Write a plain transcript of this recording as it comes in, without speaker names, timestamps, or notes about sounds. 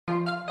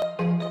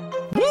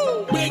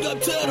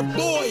the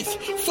boys,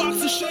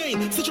 Fox and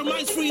Shane. Set your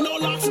minds free, no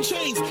locks and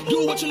chains.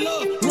 Do what you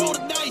love, roll the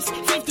dice.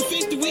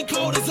 50-50, we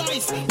cold as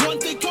ice. One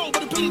thing cold,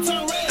 but a penny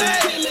turn red.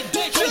 Can't let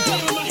that shit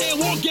game in my hand,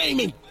 war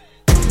gaming.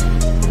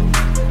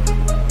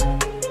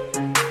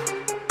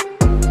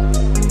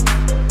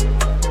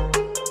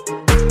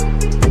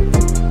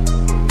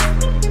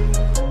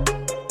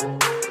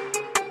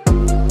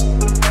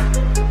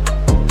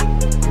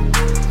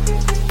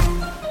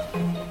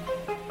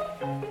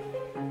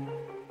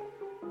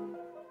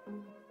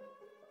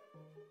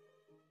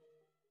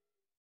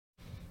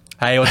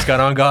 Hey, what's going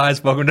on,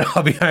 guys? Welcome to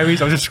Hobby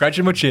Homies. I'm just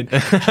scratching my chin.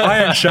 I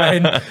am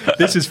Shane.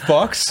 This is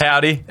Fox.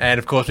 Howdy. And,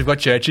 of course, we've got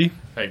Churchy.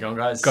 How you going,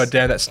 guys? God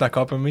damn, that snuck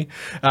up on me.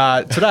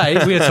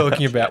 Today, we are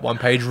talking about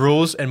one-page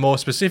rules and, more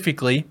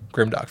specifically,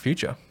 Grimdark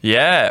Future.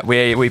 Yeah,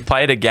 we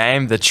played a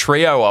game, the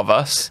trio of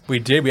us. We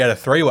did. We had a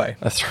three-way.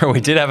 We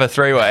did have a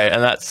three-way,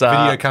 and that's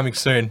Video coming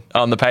soon.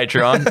 on the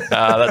Patreon.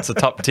 That's a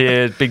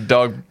top-tier, big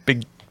dog,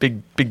 big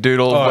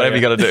doodle, whatever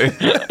you got to do.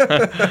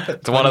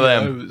 It's one of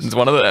them. It's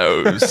one of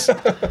those.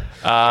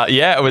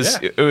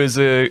 It was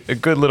a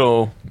good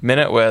little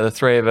minute where the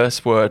three of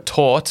us were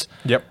taught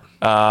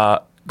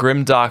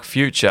Grimdark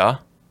Future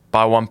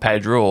by One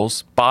Page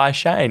Rules by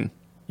Shane.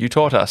 You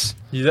taught us.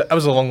 Yeah, that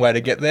was a long way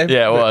to get there.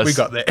 Yeah, it was. We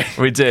got there.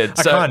 We did.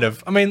 I've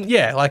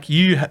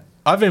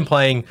been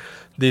playing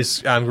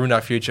this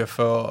Grimdark Future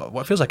for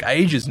what feels like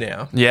ages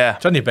now. Yeah.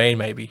 It's only been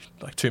maybe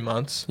like 2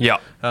 months. Yeah.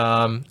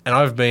 And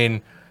I've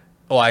been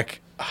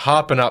like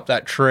harping up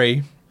that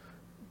tree,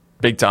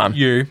 Big time.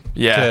 to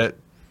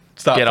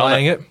start Get on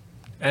playing it,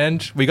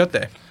 and we got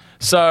there.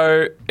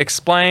 So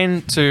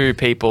explain to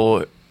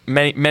people,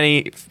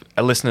 many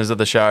listeners of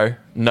the show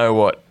know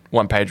what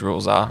one-page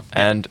rules are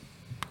and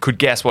could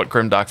guess what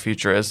Grimdark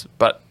Future is,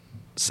 but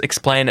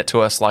explain it to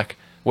us like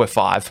we're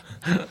 5.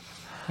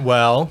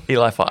 Well,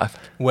 Eli 5.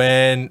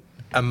 when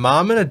a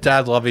mum and a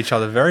dad love each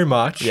other very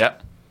much,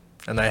 Yep.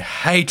 and they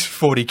hate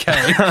 40K.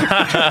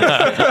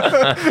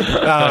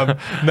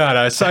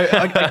 No. So,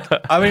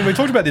 I mean, we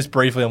talked about this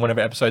briefly on one of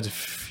our episodes a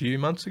few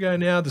months ago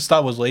now, the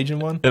Star Wars Legion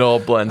one. It all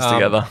blends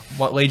together.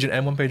 What Legion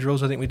and One Page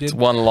Rules, I think we did.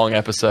 One long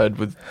episode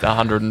with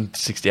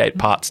 168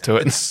 parts to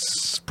it.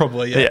 It's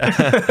probably,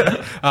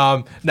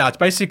 yeah. No, it's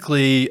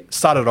basically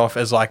started off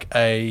as like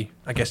I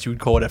guess you would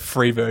call it a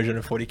free version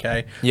of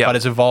 40K, Yep. but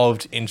it's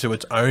evolved into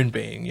its own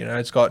being. You know,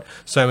 it's got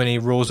so many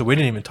rules that we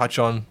didn't even touch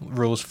on,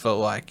 rules for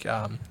like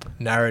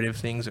narrative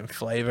things and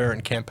flavor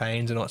and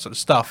campaigns and all that sort of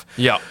stuff.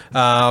 Yeah.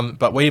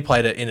 But we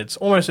played it in its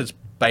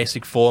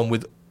basic form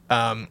with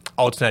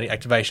alternating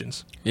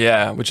activations.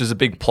 Yeah, which is a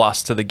big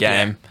plus to the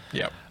game.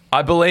 Yeah.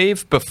 I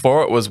believe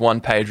before it was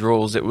one-page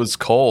rules, it was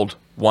called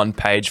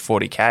one-page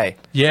 40K.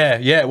 Yeah,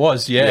 it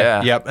was.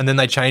 Yeah. Yep. And then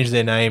they changed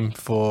their name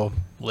for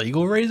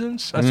legal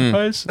reasons, I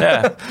suppose.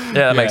 Yeah,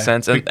 that makes Yeah.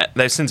 sense. And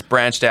they've since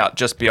branched out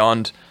just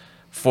beyond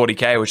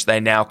 40K, which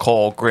they now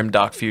call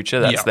Grimdark Future.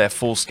 That's Yeah. their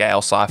full-scale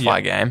sci-fi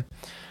Yeah. game.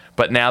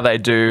 But now they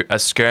do a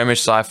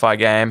skirmish sci-fi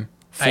game, Age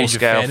of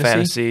full-scale Fantasy.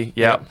 fantasy,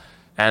 Yep.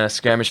 and a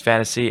skirmish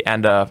fantasy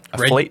and a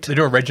fleet. They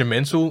do a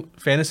regimental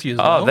fantasy as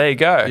well. Oh, there you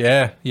go.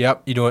 Yeah,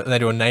 yep. They do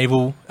a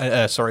naval,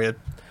 a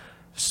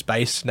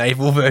space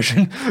naval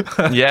version.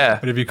 Yeah.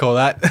 Whatever you call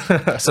that.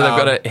 So they've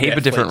got a heap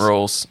of different fleets.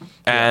 rules.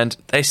 And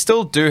they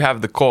still do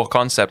have the core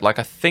concept. Like,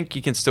 I think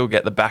you can still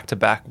get the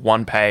back-to-back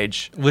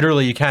one-page.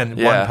 Literally, you can.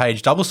 Yeah. One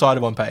page,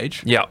 double-sided one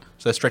page. Yeah.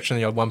 So they're stretching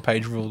the odd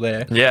one-page rule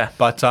there. Yeah.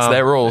 But It's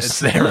their rules. It's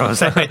their rules.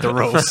 They make the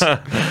rules.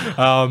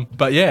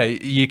 But yeah,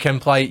 you can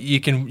play.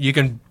 You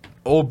can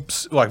all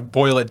like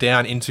boil it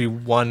down into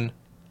one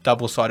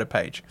double-sided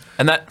page.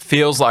 And that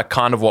feels like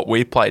kind of what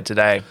we played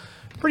today.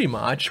 Pretty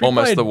much. We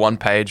Almost played- the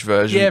one-page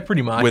version. Yeah,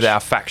 pretty much. With our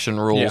faction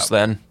rules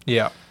Yeah.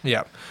 then.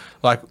 Yeah.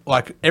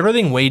 Like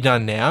everything we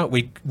done now,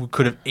 we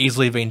could have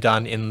easily been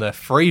done in the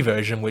free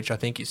version, which I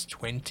think is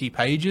 20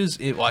 pages,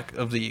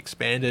 of the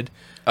expanded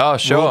Oh,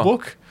 sure. rule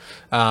book.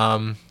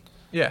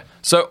 Yeah.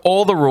 So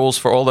all the rules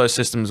for all those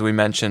systems we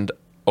mentioned,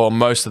 or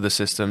most of the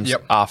systems,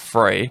 Yep. are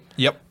free.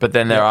 Yep. But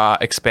then there Yep. are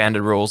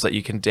expanded rules that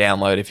you can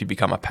download if you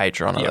become a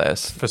patron of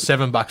theirs. For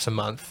 $7 a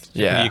month.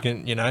 Yeah. You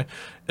can,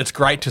 it's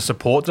great to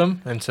support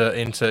them and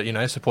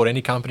to support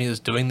any company that's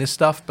doing this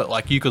stuff, but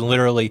like you can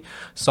literally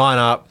sign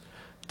up,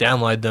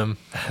 download them,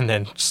 and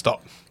then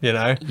stop,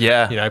 Yeah.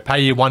 Pay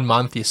you 1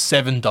 month, you're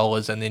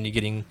 $7, and then you're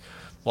getting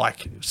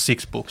like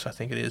 6 books, I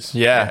think it is.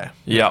 Yeah.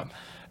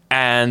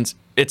 And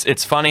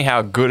it's funny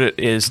how good it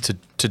is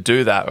to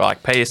do that.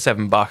 Like, pay your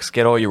 $7,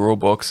 get all your rule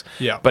books.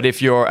 Yeah. But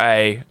if you're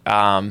a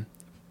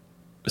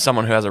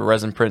someone who has a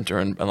resin printer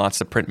and likes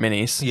to print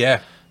minis,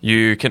 Yeah.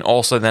 you can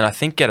also then, I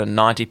think, get a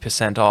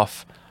 90%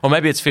 off, or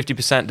maybe it's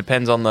 50%,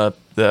 depends on the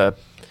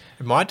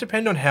It might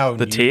depend on how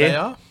new tier? they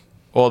are.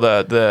 or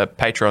the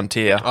Patreon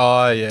tier.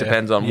 Oh, yeah.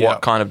 Depends on Yeah.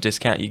 what kind of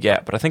discount you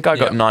get. But I think I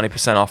got Yeah.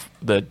 90% off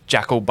the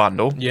Jackal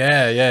bundle.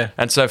 Yeah.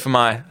 And so for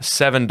my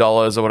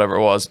 $7 or whatever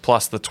it was,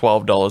 plus the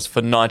 $12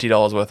 for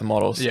 $90 worth of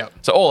models. Yeah.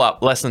 So all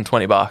up, less than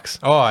 $20.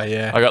 Oh,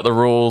 yeah. I got the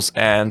rules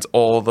and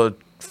all the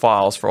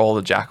files for all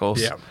the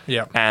jackals. Yeah,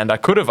 yeah. And I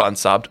could have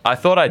unsubbed. I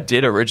thought I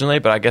did originally,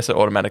 but I guess it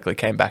automatically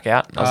came back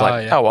out. I was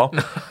like, yeah. oh well.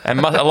 And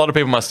a lot of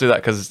people must do that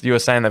because you were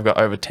saying they've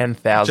got over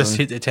 10,000. Just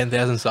hit the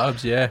 10,000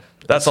 subs, yeah.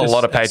 That's a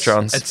lot of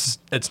patrons.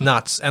 It's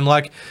nuts. And,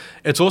 like,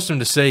 it's awesome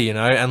to see, you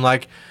know, and,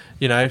 like,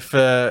 you know,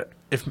 for...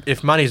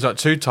 If money's not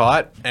too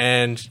tight,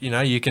 and you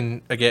know you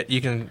can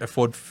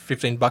afford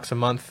 $15 a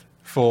month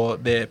for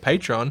their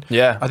Patreon.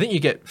 Yeah. I think you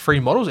get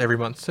free models every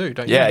month too,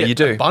 don't you? Yeah, get you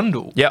do. a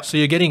bundle. Yep. So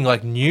you're getting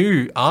like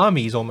new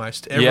armies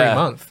almost every Yeah.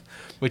 month,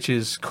 which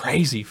is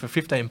crazy for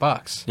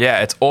 $15.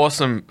 Yeah, it's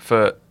awesome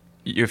for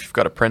if you've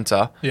got a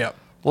printer. Yeah.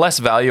 Less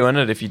value in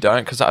it if you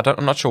don't, because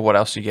I'm not sure what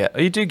else you get.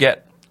 You do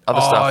get other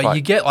stuff. Like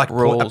you get like a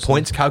rules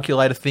points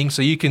calculator thing,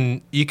 so you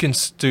can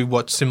do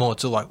what's similar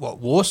to like what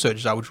war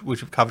surges are, which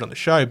we've covered on the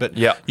show. But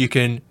Yeah. you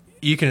can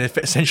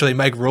essentially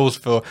make rules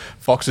for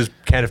Fox's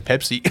can of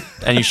Pepsi.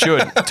 and you should.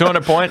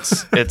 200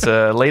 points. It's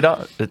a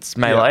leader. It's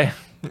melee. Yeah.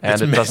 And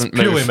It's it doesn't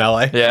move. purely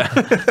melee. Yeah.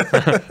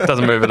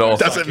 doesn't move at all.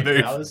 Doesn't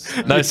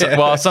move. No,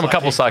 a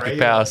couple psychic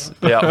powers.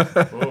 Yeah.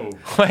 Whoa.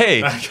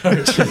 Hey, My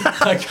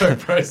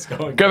GoPro's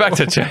going. go back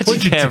to churchy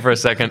cam for a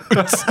second.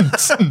 Don't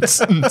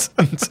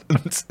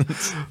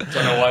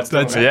know why it's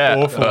doing That's that. Yeah.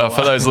 Awful.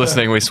 For those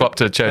listening, we swapped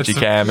to churchy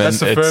cam and That's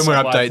the it's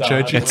firmware update,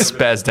 Churchy. it's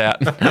spazzed out.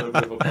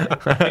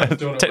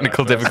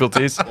 Technical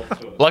difficulties.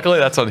 Luckily,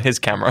 that's on his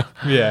camera.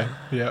 Yeah,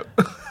 yeah.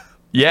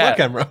 Yeah. My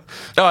camera.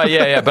 Oh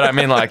yeah, yeah. But I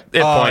mean, like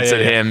it Oh, points yeah,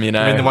 at yeah. him. You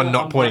know. I mean, the one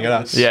not pointing at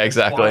us. Yeah,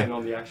 exactly. Flying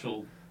on the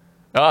actual.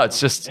 Oh, it's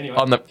just Anyway,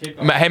 on the. keep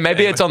going. Hey,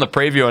 maybe it's on the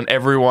preview and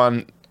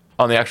everyone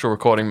on the actual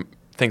recording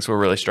thinks we're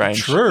really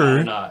strange.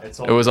 True. It's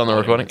It was on the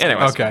recording.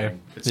 Anyway. Okay.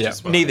 It's Yeah.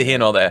 just Neither here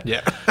nor there.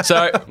 Yeah.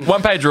 So,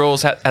 One Page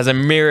Rules has a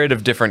myriad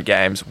of different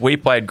games. We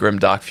played Grim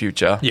Dark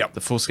Future, Yep.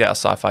 the full-scale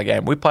sci-fi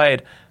game. We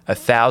played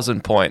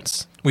 1,000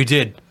 points. We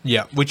did.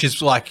 Yeah, which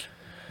is like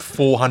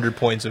 400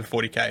 points of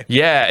 40k.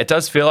 Yeah, it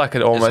does feel like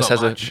it almost not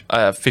has much.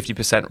 a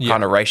 50% Yeah.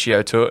 kind of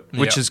ratio to it,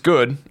 which Yeah. is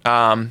good.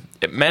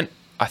 It meant,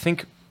 I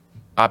think,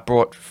 I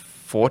brought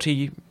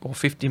 40 or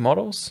 50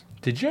 models.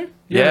 Did you?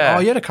 Yeah. Oh,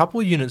 you had a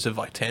couple of units of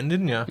like 10,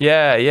 didn't you?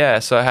 Yeah, yeah.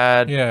 So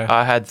Yeah.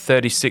 I had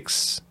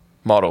 36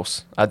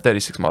 models. I had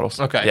 36 models.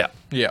 Okay. Yeah.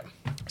 Yeah.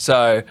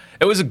 So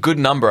it was a good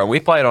number, and we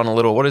played on a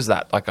little. What is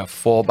that? Like a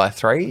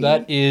 4x3?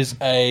 That is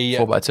a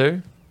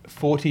 4x2.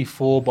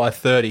 44 by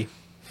 30.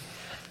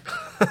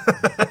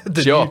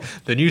 the, Sure.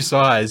 the new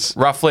size.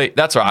 Roughly.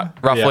 That's right.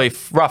 Roughly. Yeah.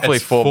 Roughly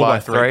It's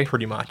 4x3.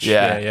 pretty much.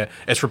 Yeah. Yeah.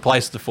 It's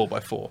replaced the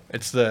 4x4.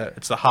 It's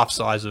the half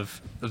size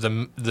of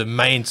the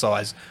main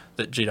size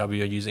that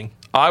GW are using.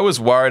 I was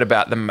worried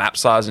about the map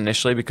size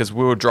initially because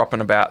we were dropping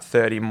about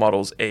 30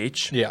 models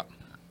each Yeah.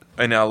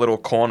 in our little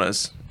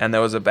corners, and there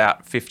was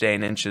about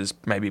 15 inches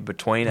maybe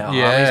between our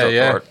Yeah, armies,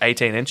 yeah. or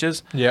 18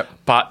 inches. Yep.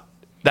 But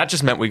that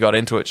just meant we got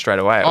into it straight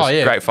away. It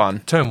was great fun.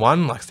 Turn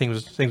one, like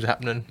things were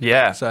happening.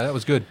 Yeah. So that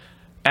was good.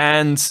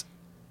 And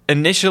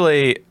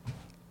initially,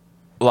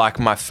 like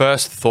my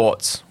first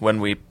thoughts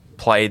when we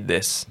played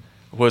this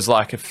was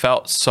like it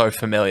felt so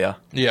familiar.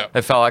 Yeah.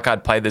 It felt like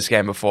I'd played this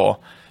game before.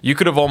 You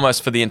could have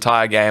almost for the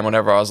entire game,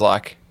 whenever I was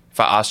like, if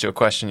I asked you a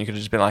question, you could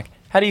have just been like,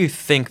 how do you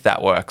think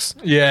that works?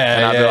 Yeah.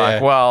 And I'd be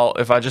like, well,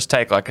 if I just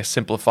take like a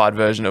simplifiation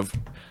version of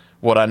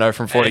what I know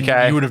from 40K.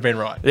 And you would have been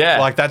right. Yeah,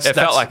 Like it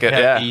felt like it, how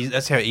yeah.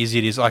 that's how easy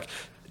it is. Like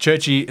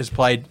Churchy has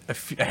played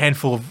a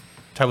handful of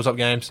tabletop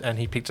games and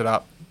he picked it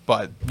up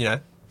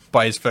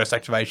by his first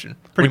activation,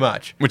 pretty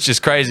much. Which is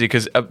crazy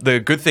because the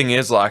good thing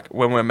is, like,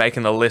 when we're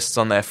making the lists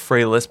on their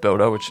free list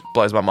builder, which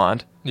blows my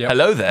mind. Yep.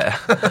 Hello there.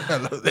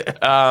 Hello there.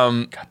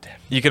 Goddamn.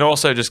 You can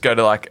also just go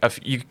to like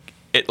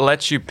it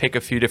lets you pick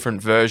a few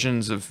different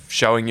versions of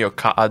showing your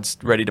cards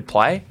ready to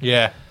play.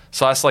 Yeah.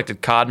 So I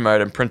selected card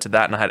mode and printed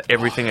that, and I had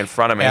everything in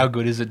front of me. How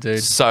good is it,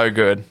 dude? So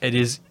good. It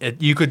is.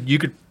 You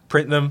could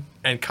print them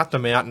and cut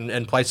them out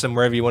and place them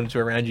wherever you wanted to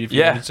around you if you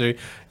Yeah. wanted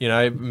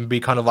to. Be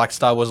kind of like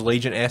Star Wars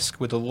Legion-esque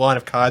with a line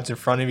of cards in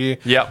front of you.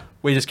 Yep.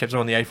 We just kept them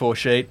on the A4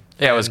 sheet.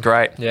 Yeah, it was and-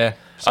 great. Yeah.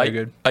 So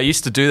good. I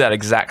used to do that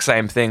exact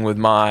same thing with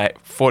my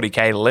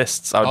 40k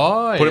lists. I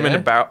would put them into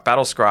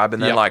Battle Scribe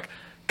and then Yep. like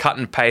cut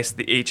and paste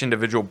each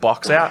individual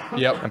box out.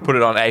 Yep. And put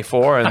it on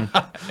A4 and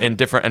in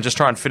different and just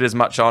try and fit as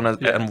much on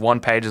in one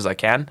page as I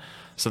can.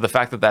 So the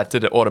fact that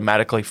did it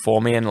automatically for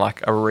me in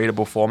like a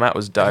readable format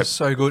was dope. It's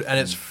so good, and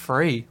it's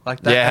free. Like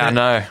that. Yeah, and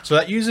I know. So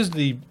that uses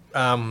the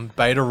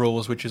beta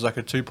rules, which is like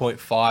a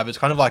 2.5. It's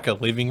kind of like a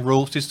living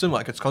rule system.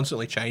 Like it's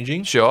constantly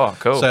changing. Sure,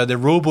 cool. So the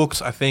rule books,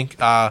 I think,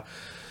 are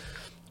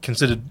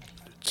considered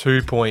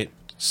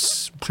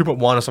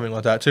 2.1 or something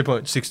like that,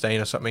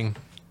 2.16 or something.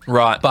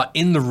 right. But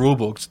in the rule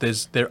books,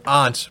 there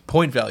aren't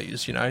point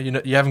values. You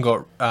haven't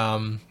got.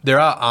 There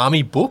are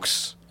army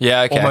books.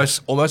 Yeah, okay.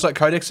 Almost like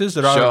codexes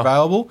that are Sure.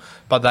 available,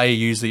 but they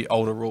use the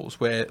older rules.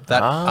 Where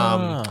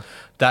that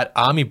that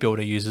army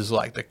builder uses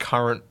like the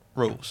current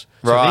rules.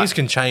 So Right. these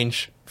can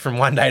change from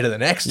one day to the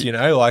next.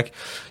 Like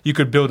you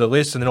could build a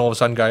list and then all of a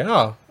sudden go,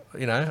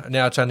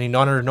 now it's only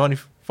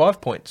 995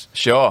 points.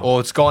 Sure. Or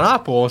it's gone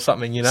up or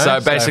something.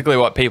 So basically,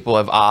 what people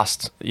have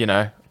asked,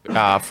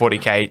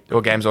 40K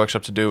or Games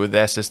Workshop to do with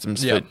their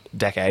systems Yeah. for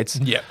decades.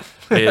 Yeah.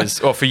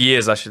 Or for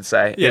years, I should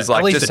say. Yeah, is like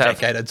at least just a have,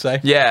 decade, I'd say.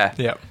 Yeah.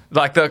 Yeah.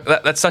 Like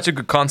that's such a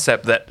good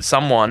concept that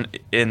someone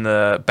in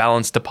the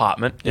balance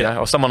department, you Yeah. know,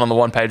 or someone on the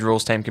one-page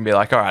rules team can be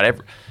like, all right,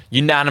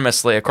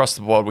 unanimously across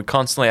the board, we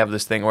constantly have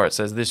this thing where it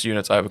says this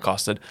unit's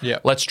overcosted. Yeah.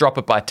 Let's drop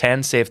it by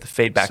 10, see if the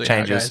feedback See how it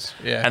changes. goes.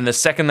 Yeah. And the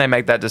second they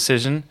make that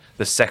decision,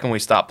 the second we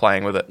start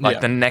playing with it. Like Yeah.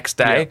 the next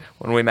day Yeah.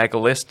 when we make a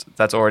list,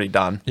 that's already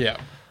done. Yeah.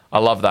 I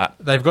love that.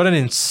 They've got an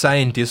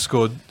insane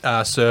Discord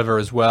server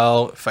as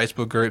well,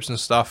 Facebook groups and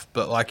stuff.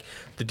 But like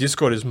the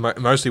Discord is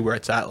mostly where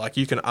it's at. Like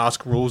you can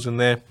ask rules in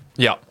there,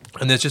 Yeah.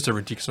 and there's just a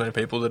ridiculous amount of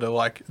people that are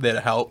like there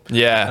to help.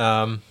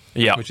 Yeah.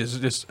 Yeah. Which is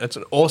just it's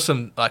an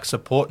awesome like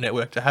support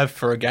network to have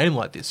for a game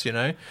like this. You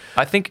know.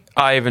 I think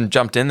I even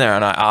jumped in there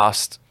and I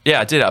asked,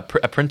 I did a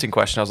printing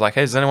question. I was like,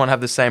 hey, does anyone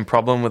have the same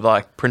problem with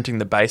like printing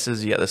the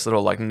bases? You get this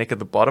little like nick at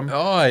the bottom.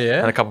 Oh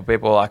yeah. And a couple of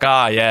people were like,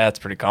 yeah, it's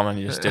pretty common.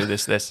 You just do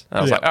this. And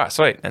I was Yeah. like, all right,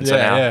 sweet. And so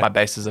Yeah, now yeah. my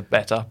bases are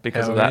better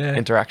because Hell of that yeah.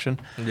 interaction.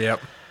 Yep.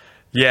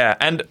 Yeah.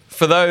 And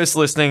for those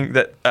listening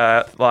that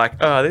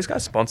are these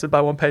guys sponsored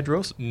by One Page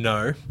Rules?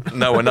 No.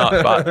 No, we're not.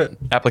 But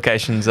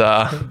applications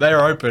are.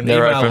 They're open.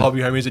 They're Email open.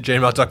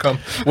 hobbyhomies@gmail.com.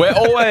 We're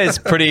always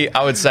pretty,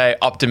 I would say,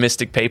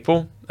 optimistic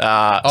people.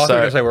 I was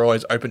going to say we're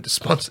always open to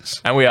sponsors.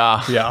 And we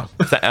are. Yeah.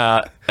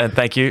 And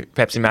thank you,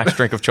 Pepsi Max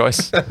drink of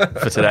choice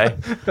for today.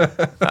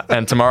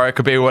 And tomorrow it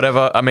could be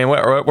whatever. I mean,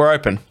 we're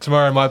open.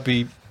 Tomorrow might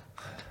be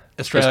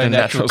Australian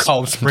Natural natural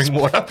cold spring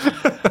water.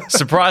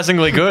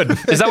 Surprisingly good.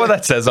 Is that what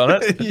that says on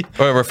it?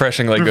 Or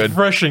refreshingly good?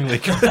 Refreshingly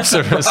good.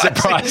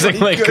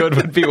 Surprisingly good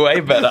would be way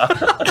better.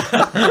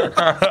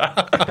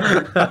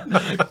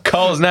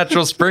 Cole's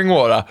natural spring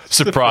water.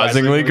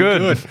 Surprisingly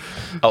good.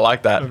 I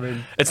like that.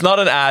 It's not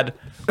an ad.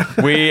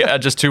 We are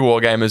just two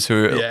wargamers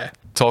who Yeah.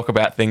 talk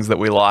about things that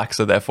we like,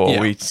 so therefore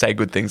Yeah. we say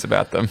good things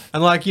about them.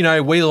 And like, you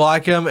know, we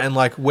like them and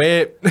like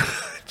we're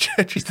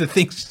Churchy's the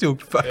thing still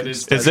fucking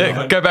Is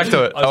it? Go back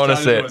to it. I want to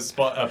see it.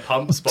 A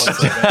pump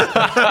sponsor.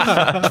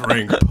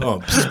 Drink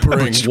pump,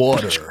 spring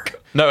water.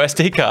 No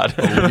SD card.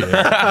 Hey,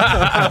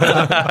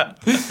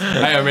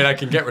 I mean, I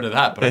can get rid of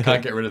that, but I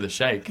can't get rid of the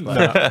shake.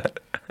 Like,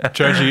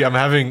 Churchy, I feel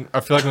like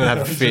I'm gonna have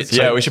a fit.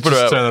 Yeah, so we should put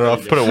just turn it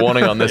off. a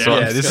warning on this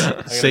one. Yeah, this I'm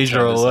gonna seizure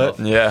turn this alert. off.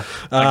 Yeah.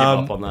 I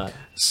give up on that.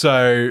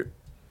 So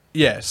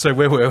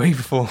where were we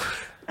before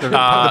the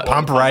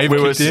pump rave We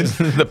kicked in?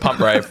 the pump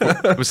rave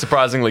was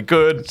surprisingly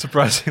good.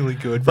 Surprisingly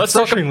good. Let's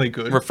talk- Refreshingly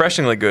good.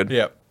 Refreshingly good.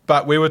 Yeah.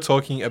 But we were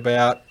talking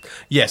about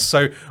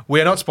so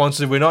we're not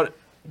sponsored, we're not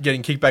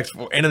getting kickbacks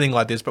or anything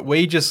like this, but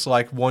we just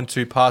like want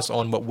to pass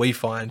on what we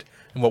find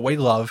and what we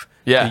love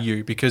Yeah. to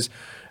you, because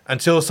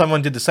until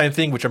someone did the same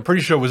thing, which I'm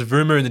pretty sure was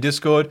Vuma in the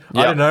Discord, I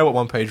Yep. didn't know what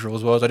One Page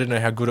Rules was. I didn't know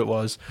how good it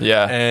was.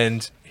 Yeah.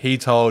 And he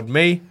told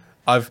me,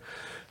 I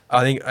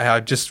think I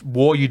just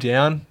wore you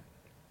down,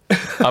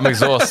 I'm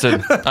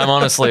exhausted. I'm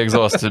honestly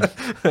exhausted.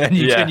 and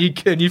Yeah.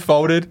 you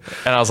folded.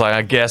 And I was like,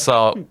 I guess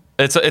I'll.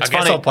 It's I guess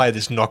funny. I'll play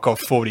this knockoff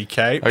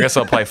 40k. I guess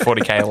I'll play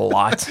 40k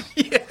light.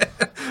 Yeah.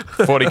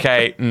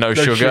 40k no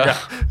sugar.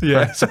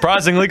 Yeah.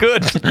 Surprisingly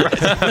good.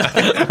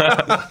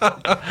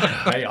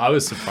 Hey, I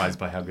was surprised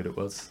by how good it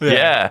was.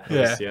 Yeah.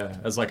 Yeah. Yeah,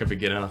 as like a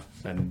beginner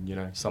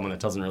and someone that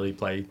doesn't really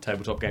play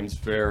tabletop games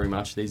very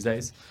much these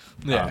days.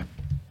 Yeah.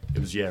 It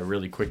was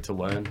really quick to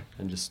learn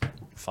and just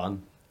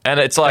fun. And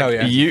it's like Oh,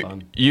 yeah.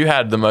 Fun. you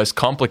had the most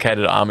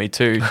complicated army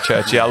too,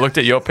 Churchy. I looked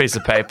at your piece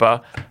of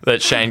paper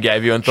that Shane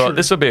gave you and thought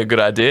this would be a good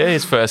idea.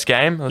 His first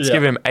game. Let's Yeah.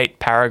 give him 8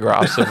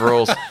 paragraphs of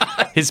rules.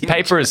 His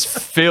paper is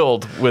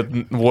filled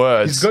with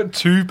words. He's got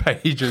 2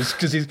 pages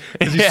because his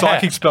Yeah.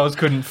 psychic spells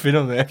couldn't fit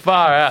on there.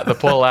 Far out, the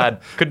poor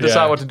lad. Couldn't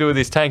decide Yeah. what to do with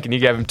his tank, and you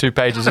gave him 2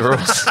 pages of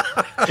rules.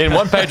 In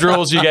 1 page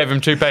rules, you gave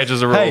him 2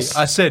 pages of Hey, rules.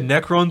 I said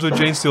Necrons or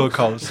Gene Stealer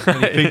Cults.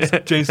 And he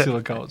picked Gene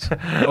Stealer Cults.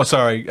 Oh,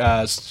 sorry,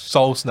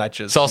 Soul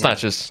Snatchers. Soul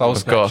Snatchers, Soul of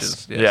Snatchers,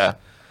 course. yes. Yeah.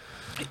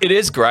 It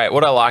is great.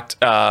 What I liked,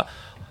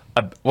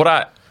 what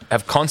I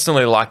have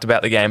constantly liked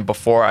about the game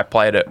before I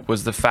played it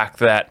was the fact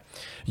that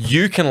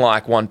you can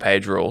like 1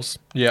 page rules,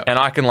 Yeah. and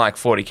I can like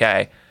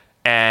 40k,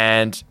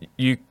 and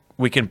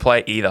we can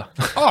play either.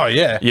 Oh,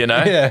 yeah. You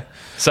know? Yeah.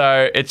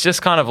 So it's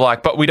just kind of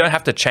like, but we don't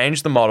have to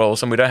change the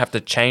models and we don't have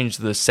to change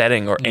the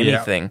setting or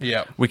anything.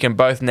 yeah. We can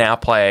both now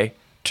play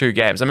 2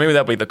 games. I mean,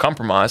 that'll be the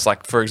compromise.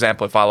 Like, for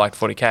example, if I liked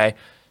 40k,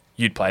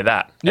 you'd play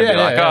that. And Yeah, be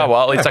like, yeah, oh,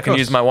 well, at least yeah, I can of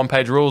use course. my 1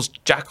 page rules,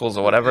 jackals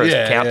or whatever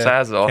it counts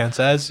as. Or, Counts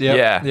as, yep.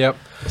 Yeah. Yep.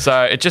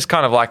 So it's just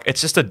kind of like,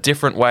 it's just a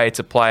different way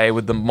to play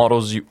with the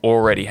models you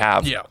already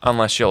have. Yeah.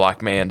 Unless you're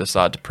like me and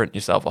decide to print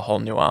yourself a whole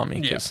new army,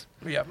 Yep. because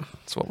Yep.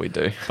 that's what we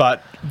do.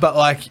 But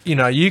like,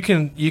 you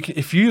can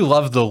if you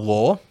love the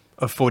lore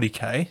of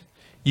 40k,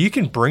 you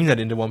can bring that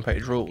into 1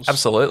 page rules.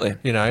 Absolutely.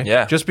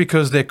 Yeah. Just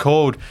because they're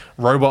called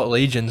robot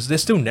legions, they're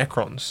still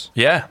Necrons.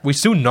 Yeah. We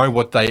still know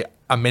what they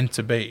are meant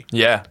to be.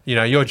 Yeah.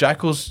 Your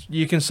jackals,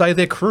 you can say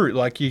they're crew.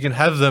 Like, you can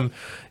have them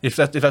if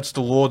that's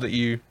the lore that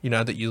you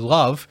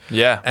love.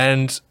 Yeah.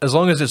 And as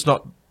long as it's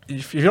not,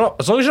 as long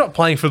as you're not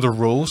playing for the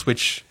rules,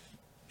 which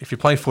if you're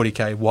playing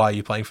 40k, why are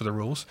you playing for the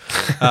rules?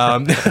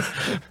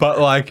 But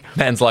like,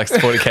 Mans likes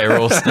 40k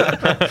rules.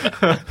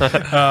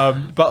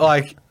 but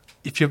like,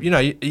 if you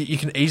you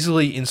can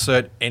easily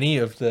insert any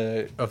of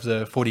the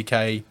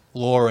 40k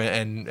lore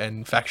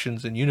and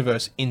factions and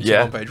universe into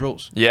Yeah. one-page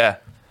rules. Yeah.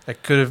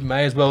 It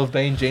may as well have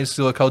been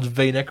Genestealer Cults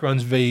v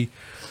Necrons v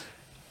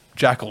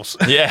Jackals.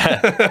 Yeah.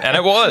 And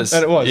it was.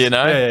 And it was. You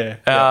know?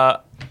 Yeah.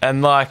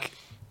 And like,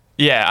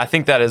 yeah, I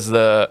think that is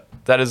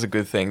a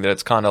good thing, that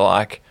it's kind of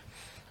like,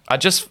 I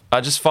just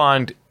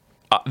find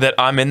that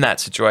I'm in that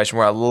situation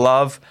where I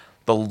love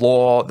the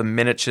lore, the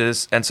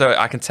miniatures, and so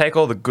I can take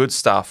all the good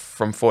stuff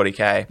from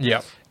 40k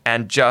Yep.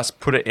 and just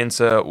put it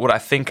into what I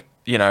think,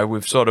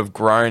 we've sort of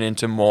grown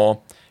into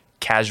more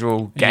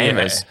casual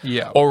gamers.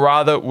 Yeah. Or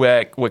rather,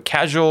 we're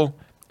casual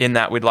in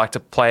that we'd like to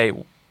play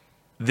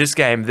this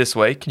game this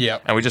week,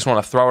 Yep. and we just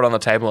want to throw it on the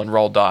table and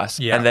roll dice.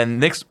 Yeah. And then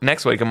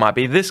next week it might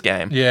be this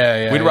game.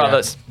 Yeah, We'd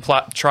rather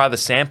try the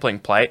sampling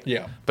plate,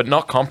 Yeah. but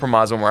not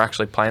compromise when we're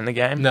actually playing the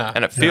game. No,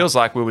 And it feels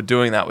like we were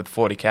doing that with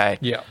 40k.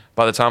 Yeah.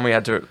 By the time we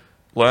had to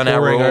learn our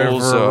Pouring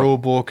rules, over a or- rule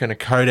book and a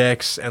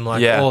codex and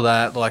like Yeah. all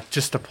that, like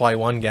just to play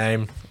one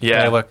game.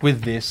 Yeah. Like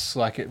with this,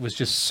 like it was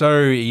just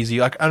so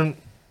easy. Like,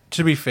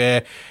 to be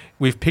fair,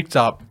 we've picked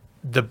up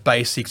the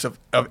basics of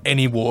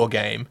any war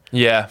game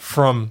yeah,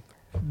 from,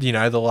 the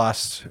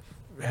last,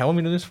 how long have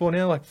we done this for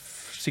now? Like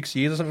 6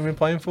 years or something we've been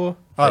playing for?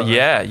 I don't know.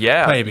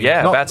 yeah, Maybe.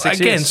 yeah, Not- about 6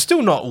 again, years.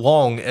 still not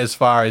long as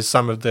far as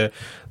some of the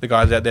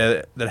guys out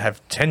there that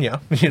have tenure,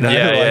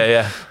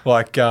 Yeah.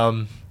 Like,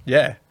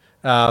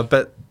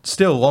 but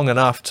still long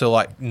enough to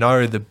like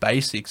know the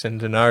basics and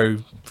to know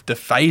the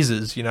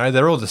phases,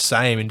 they're all the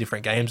same in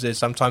different games.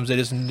 Sometimes they're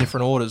just in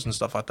different orders and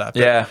stuff like that.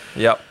 But- Yeah,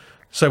 yep.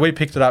 So we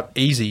picked it up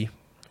easy,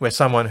 where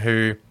someone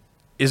who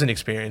isn't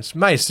experienced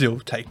may still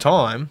take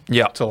time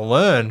Yep. to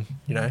learn,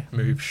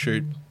 move,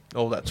 shoot,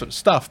 all that sort of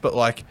stuff. But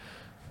like,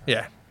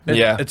 yeah.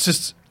 Yeah. It's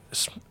just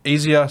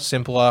easier,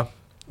 simpler.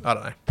 I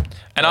don't know.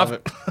 And Love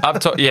it. I've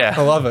taught, yeah.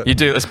 I love it. You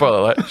do, spoiler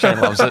alert, Shane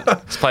loves it.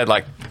 He's played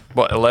like,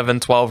 11,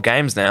 12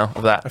 games now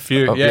of that. A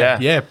few, Of-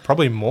 yeah,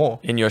 probably more.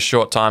 In your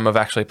short time of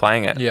actually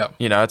playing it. Yeah.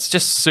 It's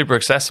just super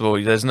accessible.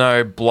 There's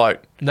no bloat.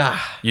 Nah.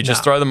 You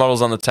just throw the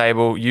models on the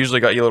table, usually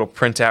got your little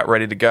printout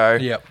ready to go.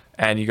 Yep.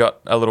 And you got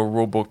a little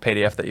rulebook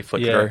PDF that you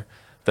flick Yeah. through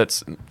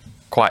that's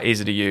quite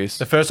easy to use.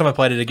 The first time I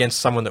played it against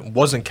someone that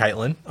wasn't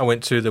Caitlin, I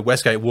went to the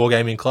Westgate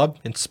Wargaming Club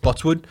in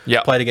Spotswood.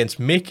 Yep. Played against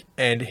Mick,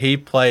 and he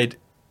played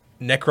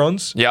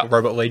Necrons, Yep.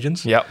 Robot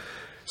Legions. Yep.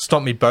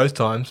 Stomped me both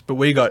times, but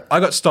I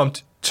got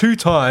stomped 2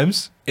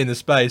 times in the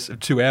space of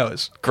 2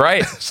 hours.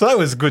 Great. So that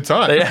was a good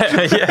time.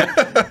 yeah.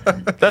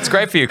 That's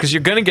great for you because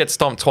you're going to get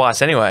stomped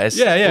twice anyways.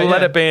 Yeah.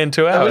 Let it be in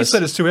 2 hours. At least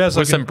said it's 2 hours.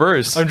 With some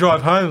brews. I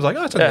drive home. I was like,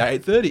 oh, it's only Yeah.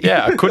 8:30.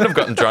 Yeah, I couldn't have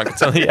gotten drunk.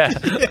 It's only,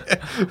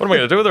 What am I going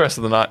to do with the rest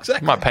of the night?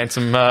 Exactly. Might paint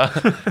some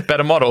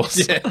better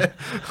models.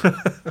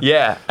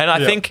 Yeah. And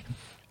I think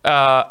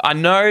I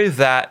know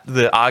that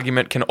the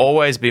argument can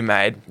always be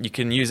made. You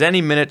can use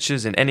any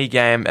miniatures in any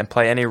game and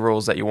play any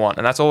rules that you want.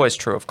 And that's always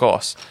true, of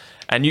course.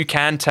 And you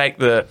can take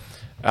the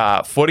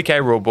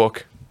 40k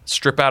rulebook,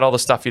 strip out all the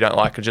stuff you don't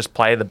like, and just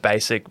play the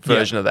basic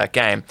version of that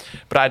game.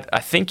 But I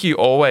think you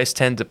always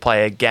tend to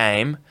play a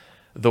game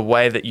the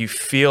way that you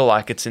feel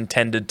like it's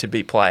intended to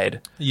be played.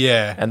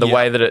 Yeah. And the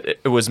way that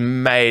it was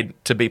made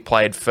to be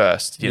played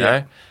first, you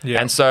know? Yeah.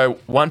 And so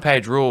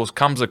one-page rules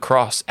comes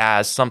across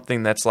as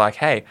something that's like,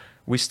 hey,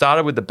 we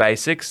started with the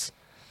basics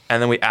and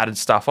then we added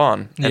stuff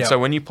on. And Yeah. so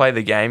when you play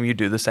the game, you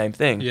do the same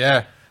thing.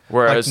 Yeah.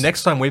 Whereas like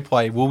next time we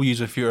play, we'll use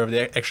a few of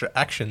the extra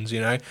actions,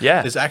 Yeah.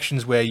 There's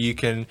actions where you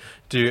can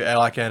do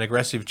like an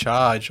aggressive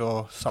charge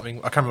or something.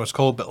 I can't remember what it's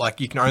called, but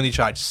like you can only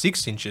charge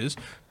 6 inches,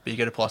 but you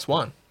get a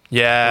 +1. Or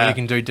yeah. you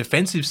can do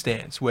defensive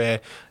stance where,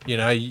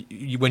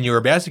 you, when you're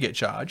about to get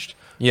charged,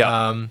 Yeah.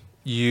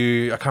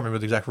 I can't remember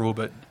the exact rule,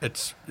 but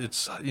it's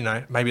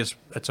maybe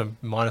it's a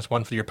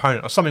 -1 for your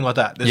opponent or something like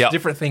that. There's Yep.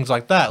 different things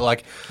like that.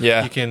 Like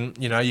Yeah.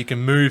 you can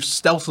move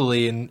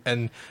stealthily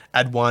and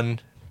add 1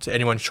 to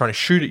anyone who's trying to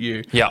shoot at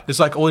you. Yeah. There's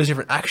like all these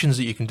different actions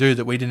that you can do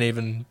that we didn't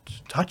even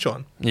touch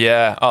on.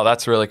 Yeah. Oh,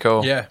 that's really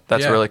cool. Yeah.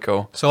 That's yeah. really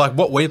cool. So like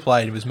what we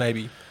played was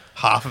maybe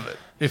half of it,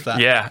 if that.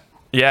 Yeah.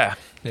 Yeah.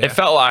 Yeah.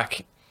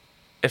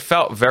 It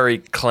felt very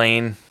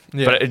clean,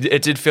 Yeah. but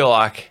it did feel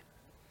like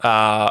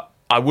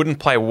I wouldn't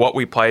play what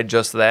we played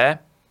just there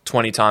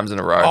 20 times in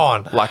a row Oh,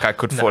 no. like I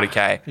could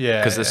 40k. Yeah,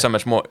 Because there's yeah. so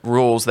much more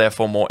rules,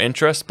 therefore more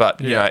interest. But,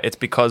 Yeah. it's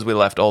because we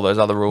left all those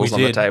other rules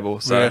on the table.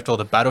 So, we left all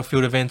the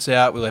battlefield events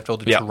out. We left all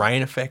the Yep.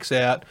 terrain effects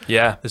out.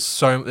 yeah. There's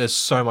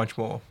so much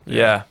more.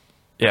 Yeah.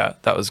 Yeah.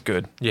 That was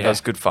good. Yeah. That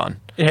was good fun.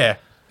 Yeah,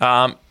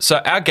 So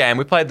our game,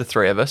 we played the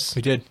 3 of us.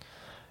 we did.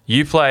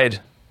 You played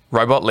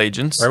Robot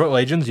Legions, Robot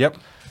Legions. Yep.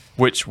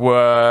 which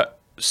were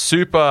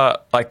super,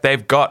 like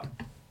they've got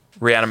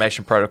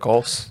reanimation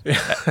protocols,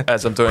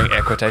 as I'm doing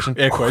air quotation,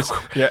 Air quotes.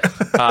 Yeah.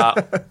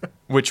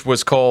 which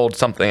was called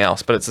something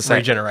else, but it's the same.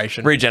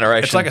 Regeneration.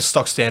 Regeneration. It's like a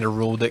stock standard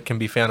rule that can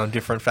be found on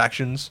different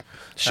factions.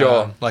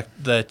 Sure. Like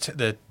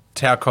the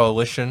Tower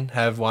Coalition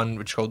have one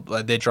which called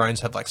their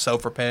drones have like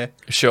self-repair,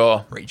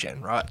 Sure.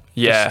 regen, right?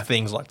 Yeah. Just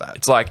things like that.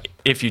 It's like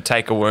if you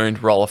take a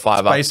wound, roll a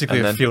 5 up. Basically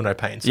and a then- feel no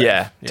pain save.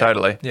 Yeah,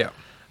 totally. Yeah.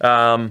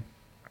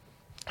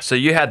 So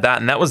you had that,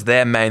 and that was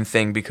their main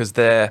thing because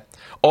they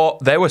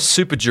were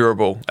super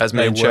durable, as me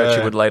They and Churchy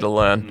were. would later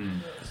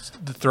learn.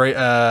 The three,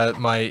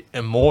 my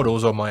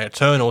Immortals or my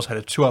Eternals had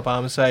a 2-up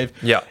armor save.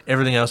 Yeah.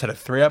 Everything else had a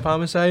 3-up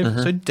armor save.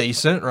 So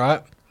decent,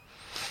 right?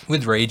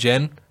 With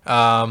regen.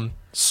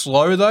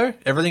 Slow though.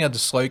 Everything had the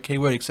slow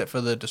keyword except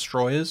for the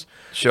destroyers.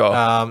 Sure.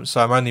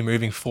 So I'm only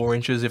moving 4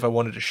 inches if I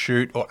wanted to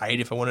shoot, or 8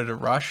 if I wanted to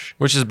rush.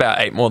 Which is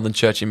about 8 more than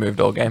Churchy moved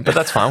all game, but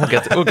that's fine.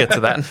 We'll get to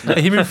that.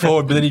 He moved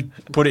forward, but then he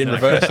put it in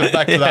reverse. So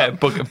back to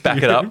that.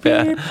 Back it up.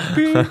 Yeah.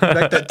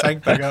 Back that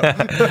tank back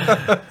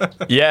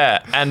up. Yeah,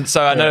 and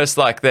so I noticed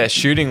like their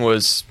shooting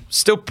was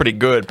still pretty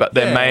good, but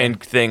their Yeah. main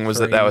thing was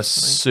that they were Threes,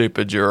 I think.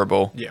 super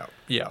durable. Yeah.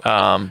 Yeah.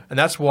 Um, And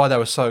that's why they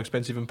were so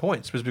expensive in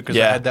points, was because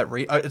Yeah. they had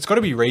that. It's got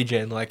to be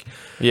regen. Like,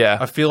 yeah,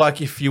 I feel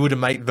like if you were to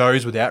make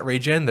those without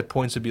regen, the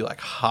points would be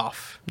like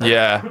half.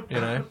 yeah,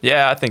 You know?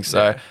 yeah. I think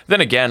so. Then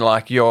again,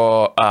 like you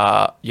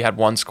had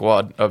one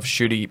squad of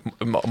shooty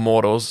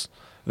mortals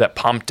that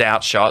pumped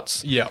out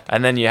shots. Yeah.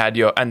 and then you had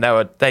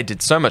they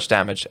did so much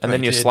damage, and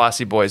then your did.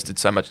 slicey boys did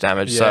so much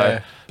damage. Yeah.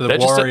 So But they're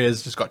the just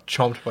Warriors just got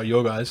chomped by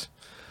your guys.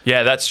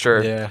 yeah, that's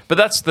true. Yeah. But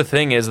that's the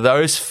thing is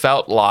those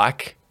felt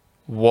like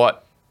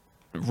what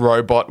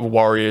robot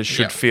warriors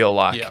should Yeah. feel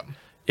like. Yeah.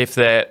 If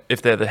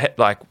if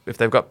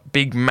they've got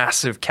big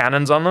massive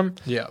cannons on them,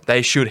 Yeah.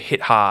 they should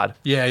hit hard.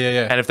 Yeah, yeah,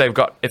 yeah. And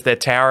if they're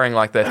towering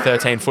like they're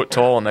 13 foot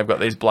tall and they've got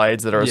these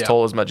blades that are as Yeah.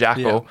 tall as my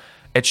jackal,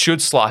 Yeah. it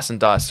should slice and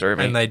dice through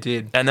me. And they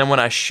did. And then when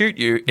I shoot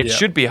you, it Yeah.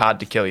 should be hard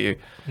to kill you.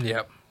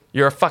 Yeah.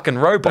 You're a fucking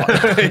robot.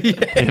 You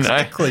know?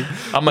 exactly.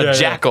 I'm a Yeah, yeah.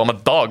 jackal. I'm a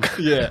dog.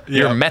 Yeah,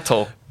 You're yeah.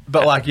 metal.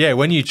 But like, yeah,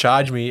 when you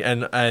charge me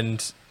and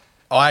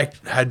I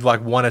had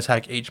like one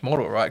attack each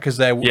model, right? Because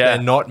they're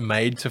not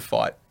made to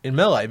fight in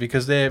melee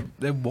because they're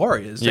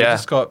warriors. They've Yeah.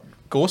 just got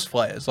Gorse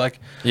flayers. Like,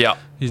 Yeah.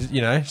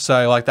 you know,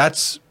 so like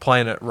that's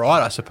playing it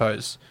right, I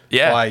suppose.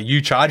 Yeah. By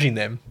you charging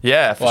them.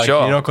 Yeah, for Like,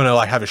 sure. you're not going to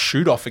like have a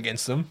shoot off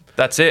against them.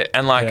 That's it.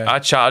 And like Yeah. I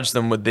charged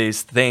them with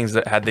these things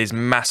that had these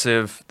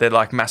they're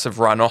like massive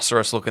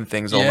rhinoceros looking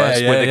things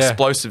almost yeah, with yeah.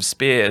 explosive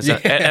spears. And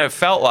it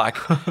felt like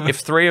if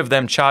 3 of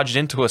them charged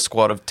into a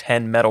squad of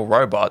 10 metal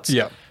robots,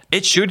 Yeah.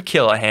 it should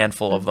kill a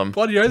handful of them.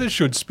 Bloody oath it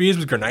should. Spears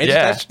with grenades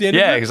Yeah, attached to the end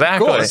of yeah, it?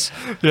 exactly. Of course.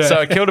 Yeah. So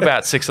I killed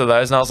about 6 of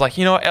those, and I was like,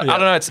 you know what? I Yeah.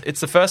 don't know. It's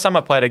the first time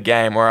I played a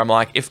game where I'm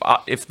like,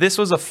 if this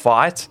was a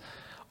fight,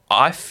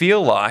 I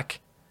feel like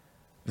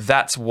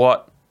that's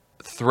what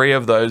 3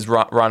 of those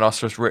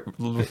rhinoceros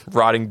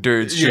riding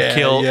dudes should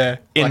kill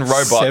in Like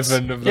robots.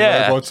 7 of the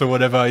robots or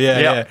whatever. Yeah,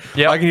 Yep.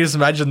 yeah. Yep. I can just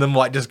imagine them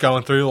like just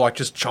going through, like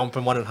just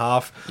chomping one in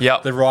half.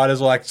 Yep. The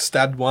riders like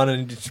stabbed one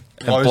and just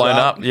blows blown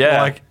up,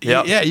 yeah. Like,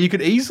 Yep. yeah, you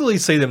could easily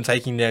see them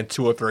taking down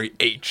 2 or 3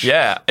 each.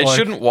 Yeah, it Like,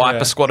 shouldn't wipe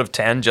yeah. a squad of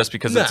 10 just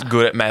because it's Nah.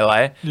 good at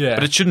melee. Yeah.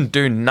 But it shouldn't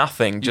do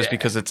nothing just Yeah.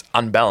 because it's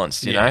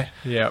unbalanced, you know?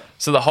 Yeah.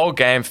 So the whole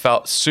game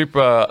felt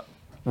super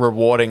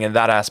rewarding in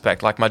that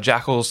aspect. Like my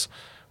jackals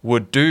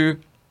would do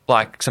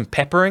like some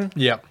peppering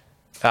Yeah.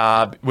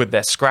 with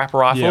their scrap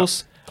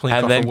rifles Clink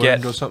off and then a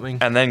wound or something.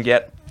 and then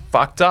get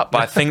fucked up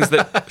by things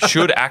that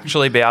should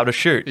actually be able to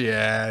shoot.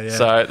 Yeah, yeah.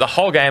 So the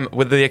whole game,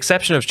 with the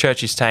exception of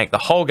Churchy's tank, the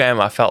whole game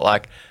I felt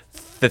like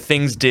the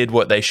things did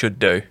what they should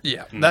do.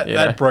 Yeah, that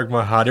Yeah. broke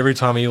my heart. Every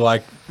time he's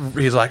like,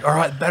 all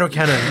right, battle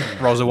cannon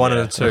rolls a 1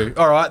 and a 2.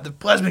 All right, the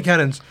plasma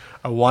cannons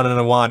a 1 and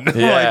a 1.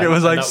 Yeah. like it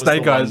was And like that was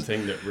Snake the one Eyes.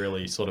 thing that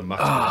really sort of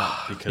mucked me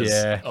up because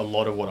yeah. a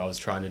lot of what I was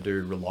trying to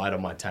do relied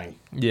on my tank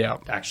Yeah,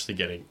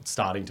 actually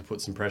starting to put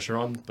some pressure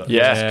on, but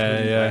Yeah. just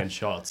couldn't Yeah. land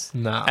shots.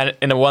 nah, And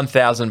in a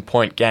 1,000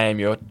 point game,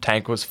 your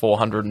tank was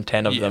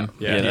 410 of them.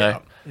 Yeah. You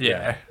know?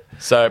 yeah.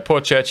 So poor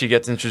Churchy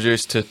gets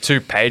introduced to 2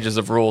 pages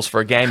of rules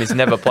for a game he's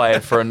never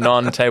played for a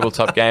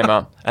non-tabletop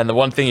gamer, and the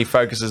one thing he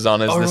focuses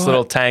on is All this right.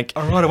 little tank.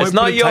 All right, I it's won't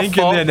not put a your tank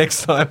fault in there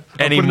next time. I'll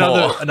put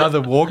anymore.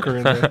 another walker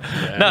in there.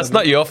 No, it's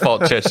not your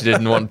fault. Churchy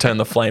didn't want to turn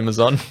the flamers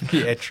on.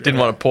 Yeah, true. Didn't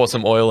want to pour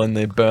some oil in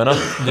the burner.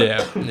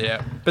 Yeah,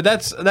 yeah. But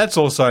that's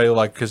also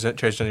like because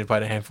Church only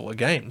played a handful of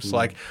games.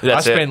 Like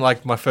That's I it. spent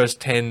like my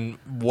first 10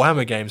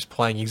 Warhammer games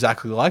playing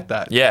exactly like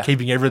that. Yeah.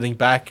 keeping everything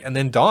back and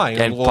then dying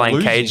And or playing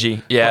losing.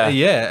 cagey. Yeah.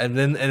 yeah. And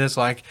it's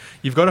like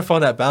you've got to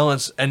find that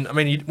balance. And I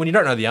mean, when you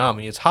don't know the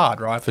army, it's hard,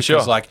 right? Because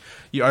sure. like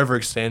you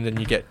overextend and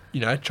you get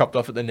chopped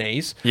off at the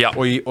knees. Yeah.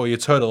 Or you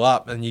turtle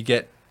up and you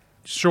get.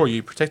 Sure,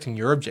 you're protecting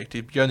your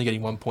objective. You're only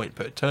getting 1 point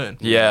per turn.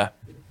 Yeah,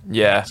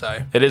 yeah.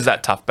 So- it is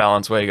that tough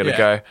balance where you got to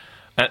Yeah.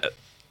 go,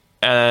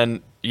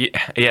 and yeah,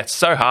 it's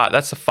so hard.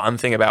 That's the fun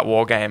thing about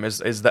war game is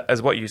that,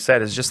 as what you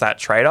said, is just that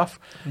trade off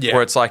Yeah.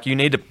 where it's like you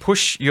need to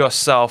push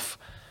yourself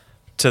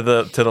to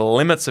the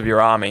limits of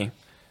your army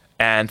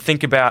and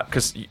think about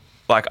because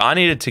like I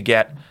needed to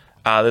get.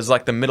 There's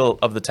like the middle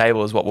of the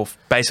table is what we're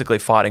basically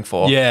fighting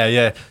for. Yeah,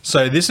 yeah.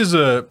 So this is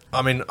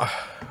I mean,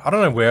 I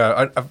don't know where.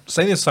 I've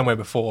seen this somewhere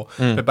before,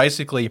 but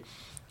basically,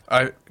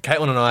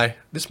 Caitlin and I,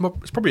 it's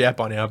probably out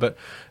by now, but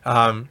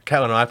Caitlin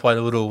and I played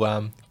a little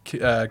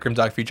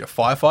Grimdark Future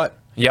firefight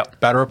Yep.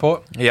 Battle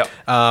Report. Yep.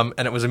 And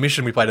it was a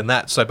mission we played in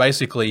that. So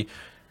basically,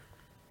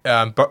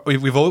 but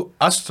we've all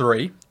us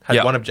three had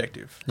Yep. one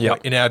objective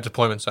Yep. in our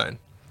deployment zone.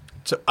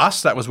 To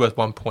us, that was worth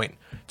 1 point.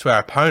 To our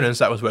opponents,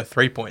 that was worth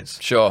 3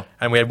 points. Sure.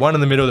 And we had one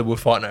in the middle that we were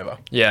fighting over.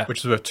 Yeah.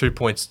 Which was worth 2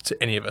 points to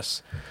any of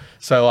us.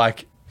 So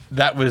like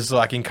that was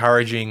like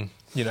encouraging,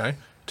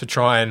 to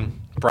try and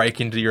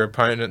break into your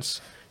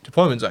opponent's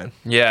deployment zone.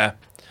 Yeah.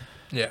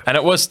 Yeah. And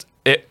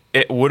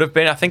it would have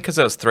been, I think, because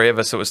there was 3 of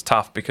us, it was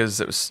tough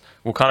because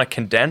we're kind of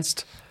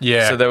condensed.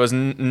 Yeah. So there was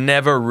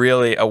never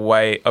really a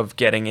way of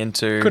getting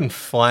into. Couldn't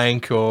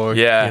flank or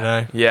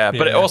Yeah. Yeah.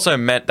 But it also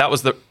meant that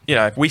was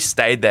we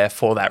stayed there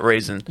for that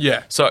reason.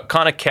 Yeah. So it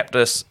kind of kept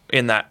us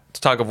in that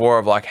tug of war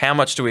of like, how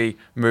much do we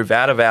move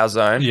out of our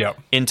zone Yep.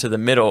 into the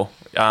middle?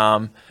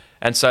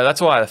 And so that's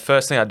why the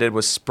first thing I did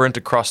was sprint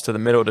across to the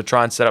middle to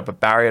try and set up a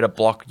barrier to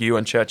block you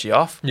and Churchy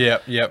off.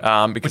 Yep.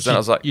 Because Which then I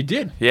was like, you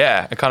did.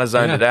 Yeah, I kind of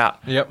zoned Yeah. it out.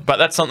 Yep. But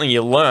that's something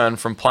you learn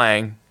from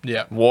playing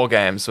Yep. war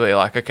games where you're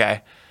like, okay,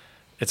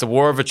 it's a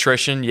war of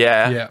attrition,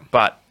 Yeah.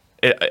 but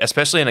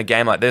especially in a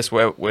game like this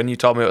where when you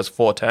told me it was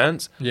 4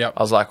 turns, Yep.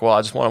 I was like, well,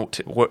 I just want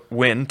to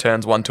win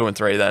turns 1, 2, and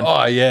 3 then.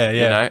 Oh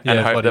yeah. And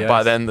hope bloody that by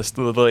oath. then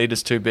the lead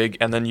is too big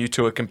and then you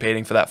two are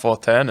competing for that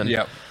 4th turn. And,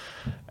 Yep.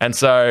 and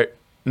so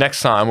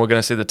next time we're going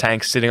to see the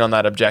tank sitting on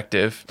that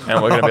objective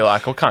and we're going to be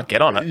like, well, can't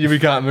get on it. We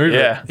can't move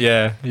Yeah. it.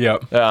 Yeah.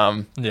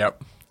 Yep.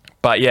 Yep.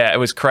 But yeah, it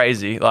was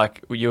crazy.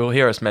 Like you'll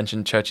hear us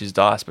mention Churchy's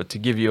dice, but to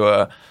give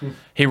you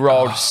he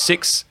rolled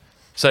 6.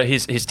 So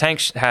his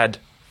tank had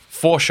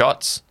 4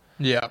 shots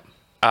Yep.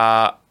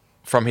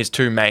 from his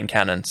 2 main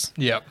cannons,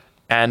 Yep.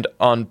 and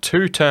on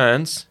 2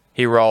 turns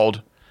he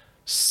rolled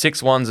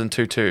 6 1s and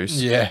 2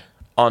 2s Yeah.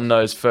 on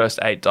those first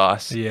 8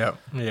 dice. Yep.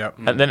 Yep.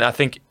 And then I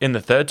think in the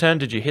 3rd turn,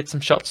 did you hit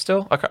some shots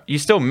still? You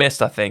still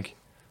missed, I think.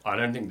 I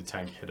don't think the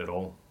tank hit at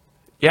all.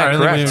 Yeah, I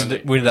only correct.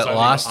 went We did that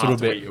last little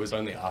bit. It was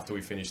only after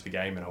we finished the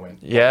game, and I went,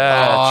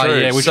 Yeah, Oh, true.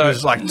 yeah, which So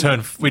was like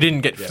turn. We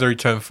didn't get through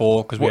turn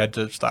 4 because we had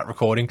to start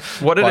recording.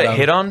 what did But, it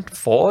hit on?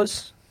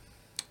 4s?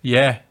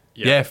 Yeah.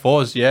 Yeah.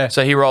 4s. Yeah.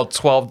 So he rolled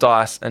 12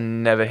 dice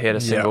and never hit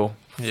a single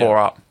Yeah. 4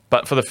 up.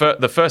 But for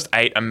the first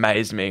 8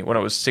 amazed me when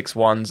it was 6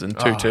 1s and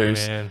 2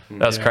 2s. man.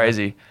 That was Yeah.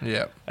 crazy.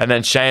 Yeah. And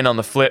then Shane on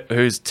the flip,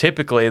 who's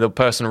typically the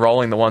person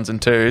rolling the 1s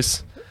and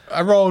 2s,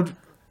 I rolled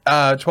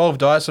 12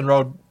 dice and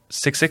rolled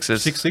 6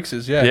 6s. 6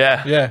 6s. Yeah.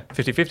 Yeah. Yeah.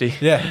 50-50.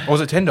 Yeah. Or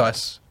was it 10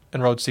 dice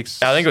and rolled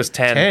 6? I think it was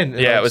 10. 10. and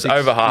Yeah, it rolled was 6.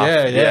 over half.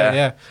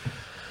 Yeah.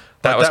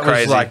 That was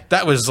crazy.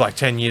 that was like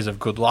 10 years of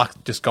good luck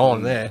just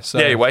gone there. So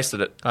Yeah, you wasted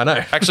it. I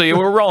know. Actually, you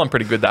were rolling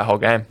pretty good that whole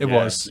game. It yeah,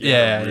 was. you had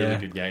Yeah. a really Yeah.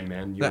 good game,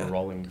 man. You That- were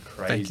rolling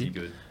crazy you.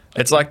 good.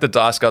 It's like the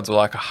dice gods were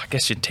like, I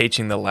guess you're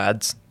teaching the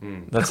lads.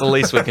 That's the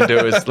least we can do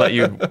is let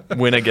you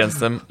win against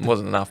them.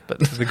 Wasn't enough, but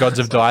The gods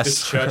of dice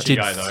This churchy did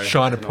guy, though.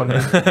 shine upon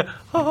him.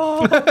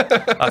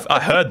 I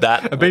heard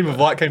that. A beam of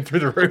light came through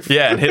the roof.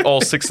 Yeah, and hit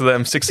all 6 of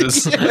them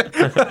 6s.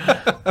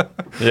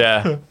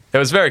 Yeah. It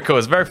was very cool. It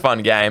was a very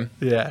fun game.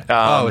 Yeah.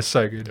 Oh, it was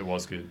so good. It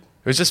was good.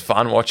 It was just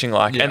fun watching,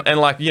 like, Yeah. and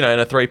like, in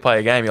a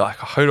 3-player game, you're like,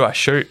 oh, who do I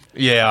shoot?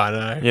 Yeah,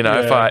 I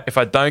know. If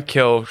I don't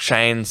kill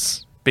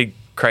Shane's big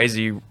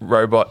crazy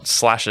robot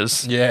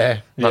slashers, Yeah.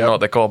 I don't know what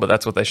they're called, but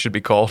that's what they should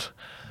be called.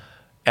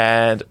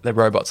 And they're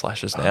robot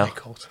slashers now.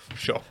 Called.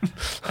 Sure.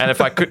 And if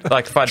I could,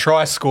 like, if I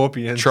Try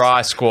scorpions.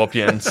 try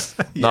scorpions,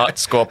 not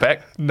Scorpec,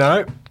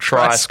 No.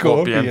 try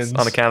scorpions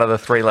on account of the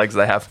 3 legs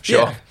they have.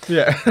 Sure.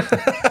 Yeah.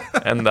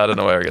 And I don't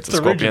know where it gets the It's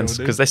original, scorpions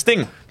dude. because they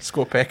sting.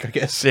 Scorpec, I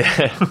guess.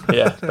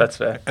 Yeah, that's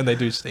fair. And they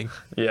do sting.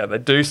 Yeah, they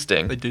do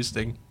sting. They do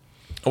sting.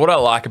 What I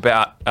like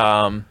about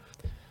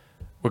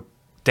we're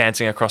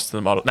dancing across to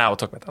the model. Now we'll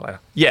talk about that later.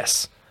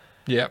 Yes,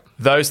 Yeah.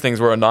 those things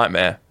were a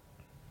nightmare.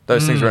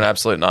 Those things were an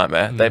absolute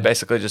nightmare. They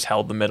basically just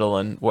held the middle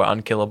and were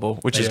unkillable,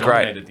 which is Yeah.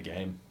 great. Dominated the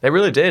game. They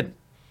really did.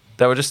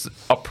 They were just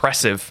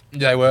oppressive.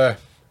 They were.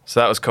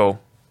 So that was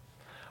cool.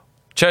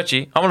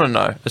 Churchy, I want to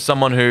know, as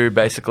someone who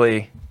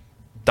basically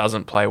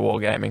doesn't play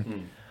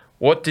wargaming,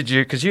 what did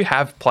you? Because you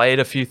have played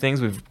a few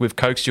things. We've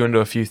coaxed you into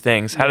a few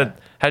things. How did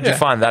you Yeah.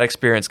 find that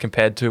experience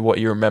compared to what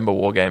you remember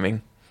wargaming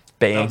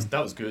being?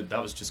 That was good.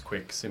 That was just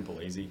quick,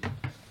 simple, easy.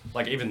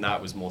 Like, even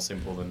that was more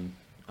simple than,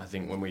 I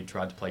think, when we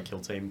tried to play Kill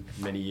Team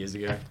many years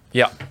ago.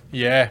 Yeah.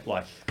 Yeah.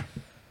 Like,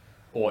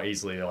 or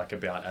easily, like,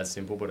 about as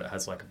simple, but it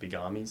has, like, big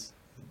armies,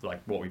 like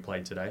what we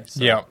played today.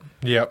 So,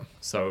 Yep.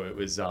 So it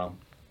was,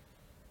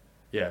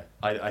 yeah,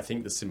 I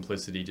think the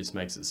simplicity just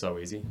makes it so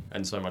easy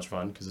and so much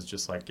fun because it's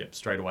just like, yep,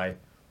 straight away,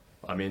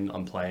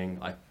 I'm playing,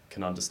 I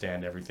can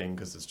understand everything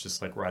because it's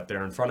just like right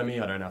there in front of me.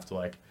 I don't have to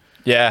like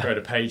go Yeah. to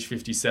page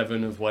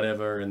 57 of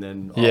whatever and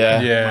then Yeah.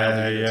 my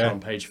other unit's on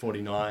page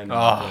 49.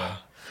 Oh.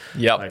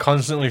 Yep. Like-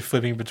 Constantly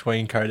flipping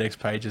between codex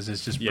pages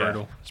is just Yeah.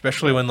 brutal.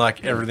 Especially when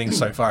like everything's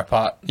so far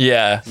apart.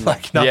 Yeah.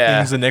 Like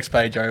nothing's the next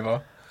page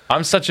over.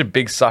 I'm such a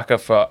big sucker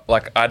for,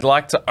 like, I'd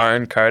like to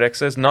own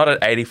codexes, not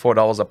at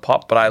 $84 a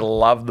pop, but I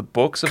love the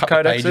books of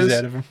Cut the pages codexes.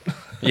 out of them.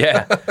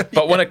 Yeah.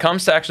 But when it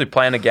comes to actually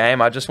playing a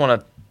game, I just want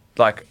to,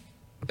 like,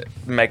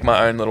 make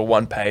my own little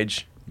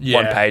 1-page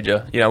one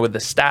pager, with the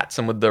stats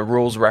and with the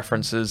rules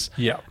references.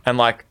 Yeah. And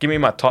like, give me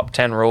my top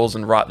 10 rules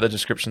and write the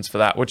descriptions for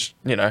that, which,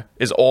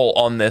 is all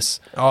on this.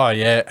 Oh,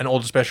 yeah. And all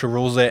the special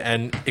rules there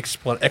and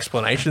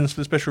explanations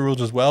for the special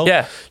rules as well.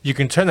 Yeah. You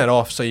can turn that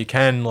off so you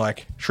can,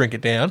 like, shrink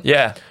it down.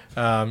 Yeah.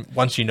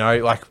 Once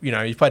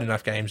you've played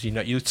enough games,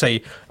 you'd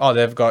see,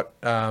 they've got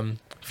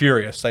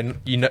Furious.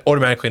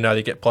 Automatically know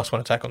they get +1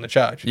 attack on the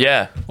charge.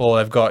 Yeah. Or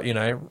they've got,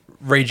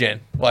 regen.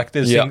 Like,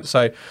 there's things.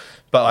 So,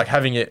 but, like,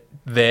 having it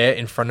there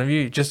in front of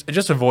you, it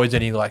just avoids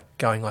any, like,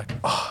 going, like,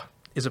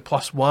 is it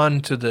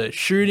 +1 to the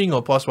shooting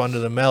or +1 to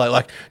the melee?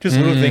 Like, just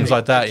little things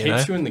like that, It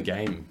keeps you in the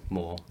game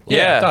more.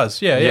 Yeah. It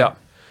does.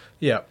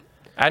 Yeah.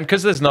 And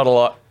because there's not a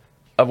lot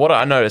of what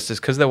I noticed is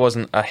because there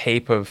wasn't a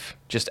heap of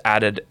just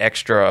added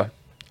extra,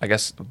 I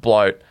guess,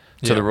 bloat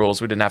to the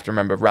rules. We didn't have to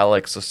remember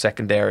relics or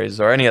secondaries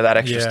or any of that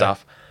extra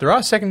stuff. There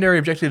are secondary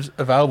objectives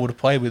available to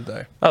play with,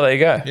 though. Oh, there you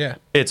go. Yeah.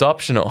 It's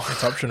optional.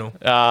 It's optional.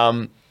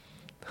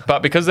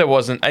 But because there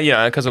wasn't,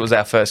 because it was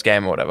our first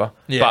game or whatever,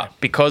 but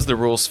because the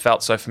rules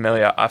felt so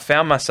familiar, I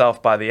found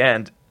myself by the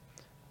end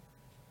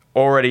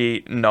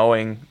already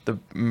knowing the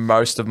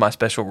most of my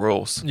special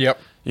rules. Yep.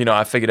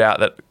 I figured out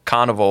that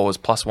Carnivore was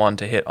 +1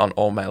 to hit on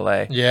all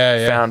melee.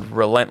 Yeah. Found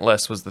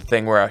Relentless was the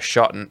thing where I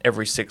shot and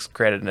every 6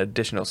 created an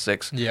additional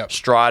 6. Yep.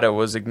 Strider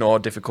was ignore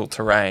difficult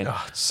terrain.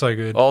 Oh, it's so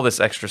good. All this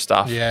extra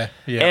stuff. Yeah.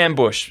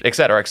 Ambush,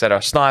 etc.,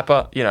 etc.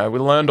 Sniper, we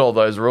learned all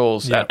those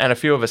rules. Yep. And a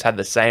few of us had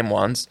the same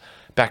ones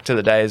back to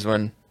the days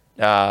when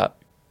I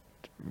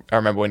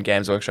remember when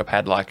Games Workshop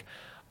had like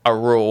a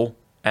rule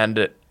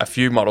and a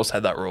few models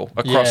had that rule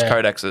across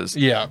codexes.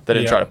 Yeah. They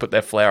didn't try to put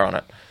their flair on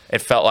it. It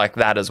felt like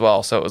that as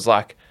well. So it was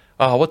like,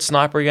 what's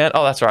sniper again?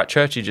 Oh, that's right.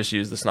 Churchy just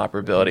used the sniper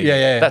ability.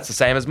 Yeah. That's the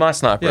same as my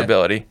sniper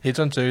ability. Hits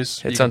on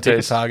twos. Hits you on can pick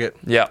twos. a target.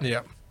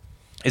 Yeah.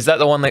 Is that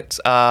the one that's...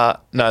 no,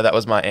 that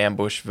was my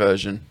ambush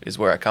version is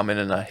where I come in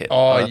and I hit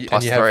And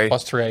 +3. you have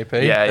 +3 AP.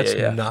 Yeah, That's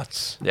yeah.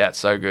 nuts. Yeah, it's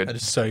so good. That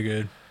is so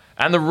good.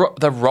 And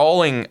the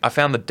rolling, I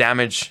found the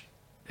damage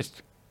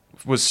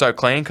was so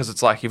clean because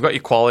it's like you've got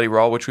your quality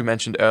roll, which we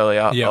mentioned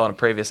earlier on a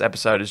previous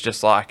episode, is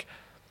just like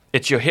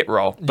it's your hit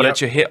roll, but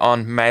it's your hit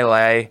on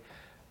melee,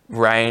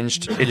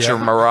 ranged, it's your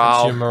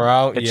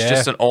morale. It's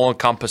just an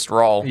all-encompassed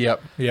roll.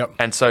 Yep.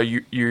 And so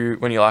you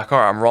when you're like, all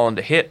right, I'm rolling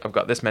to hit, I've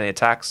got this many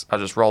attacks, I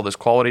just roll this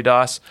quality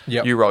dice,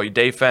 you roll your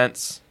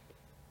defense,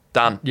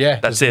 done. Yeah.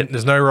 That's it.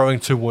 There's no rolling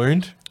to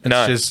wound.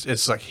 No.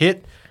 It's like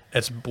hit,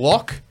 it's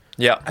block,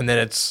 and then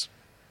it's,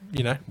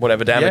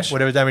 whatever damage. Yeah,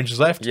 whatever damage is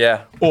left.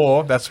 Yeah.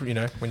 Or that's,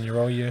 when you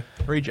roll your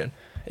regen.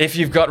 If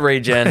you've got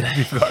regen,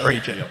 You've got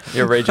regen.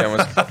 your regen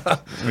was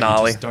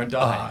gnarly. Just don't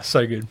die.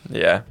 So good.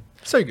 Yeah.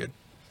 So good.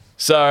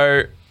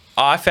 So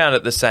I found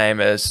it the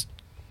same as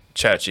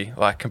Churchy.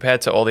 Like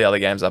compared to all the other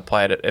games I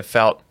played, it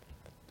felt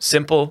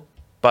simple,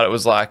 but it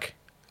was like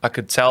I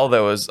could tell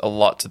there was a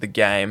lot to the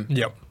game.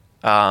 Yep.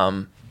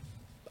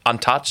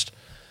 Untouched.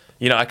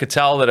 I could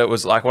tell that it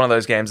was like one of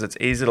those games that's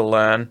easy to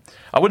learn.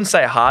 I wouldn't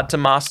say hard to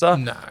master,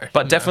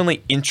 but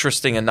definitely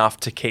interesting enough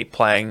to keep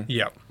playing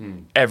Yep.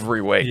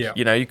 every week. Yep.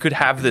 You could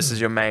have this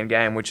as your main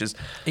game, which is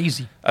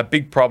Easy. a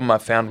big problem I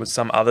found with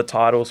some other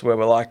titles where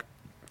we're like,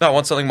 no, I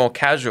want something more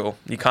casual.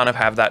 You kind of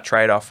have that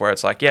trade-off where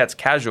it's like, yeah, it's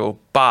casual,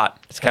 but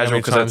it's casual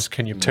many because times it's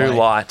can you too play?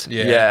 light.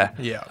 Yeah.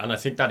 And I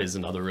think that is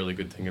another really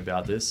good thing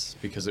about this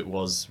because it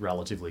was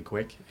relatively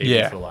quick, even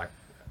Yeah. for like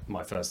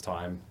my first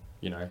time,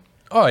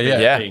 Oh, yeah.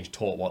 Yeah. being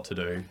taught what to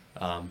do.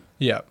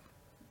 Yeah.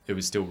 It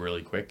was still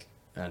really quick,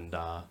 and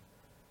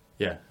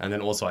and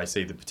then also I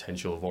see the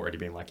potential of already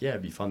being like,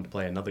 it'd be fun to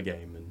play another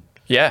game, and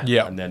Yeah.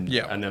 Yeah. and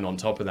then on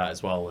top of that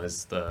as well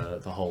as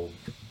the whole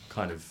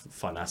kind of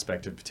fun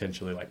aspect of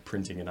potentially like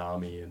printing an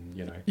army and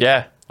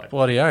Yeah. like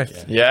Bloody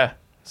oath. Yeah.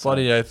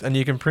 Bloody oath. And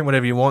you can print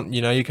whatever you want.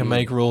 You can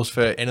make rules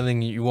for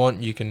anything you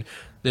want.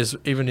 There's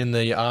even in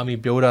the army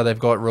builder, they've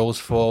got rules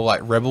for like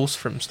rebels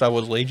from Star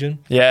Wars Legion.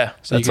 Yeah.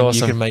 So That's you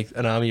awesome. can make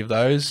an army of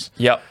those.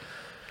 Yep.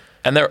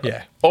 And they're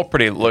Yeah. all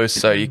pretty loose,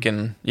 so you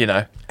can,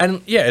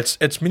 And yeah,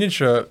 it's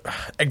miniature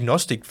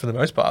agnostic for the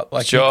most part.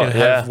 Like Sure, you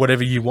can have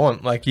whatever you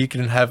want. Like you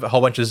can have a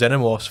whole bunch of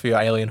xenomorphs for your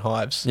alien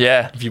hives.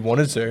 Yeah. If you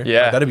wanted to.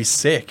 Yeah. Like, that'd be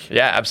sick.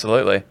 Yeah,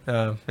 absolutely.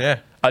 Yeah.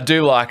 I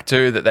do like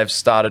too that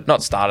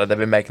they've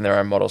been making their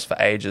own models for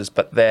ages,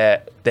 but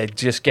they're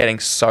just getting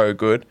so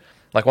good.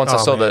 Like once I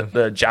saw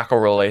the Jackal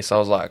release, I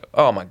was like,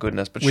 oh my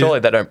goodness, but surely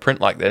they don't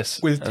print like this.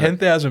 With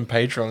 10,000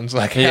 patrons,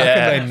 like how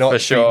Yeah, can they not for be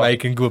sure.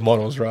 making good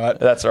models, right?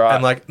 That's right.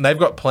 And like they've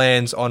got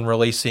plans on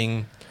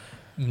releasing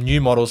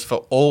new models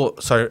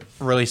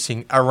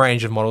releasing a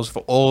range of models for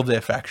all of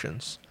their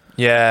factions.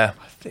 Yeah.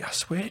 I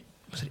swear,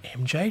 was it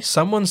MJ?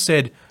 Someone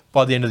said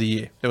by the end of the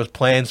year there was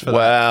plans for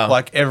Wow. that.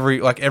 Like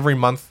every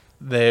month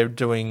they're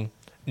doing.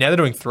 Now they're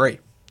doing three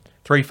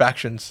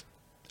factions.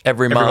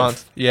 Every Every month.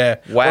 month, yeah.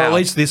 Wow. Or at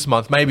least this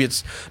month. Maybe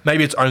it's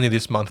only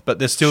this month, but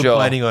they're still Sure.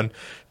 planning on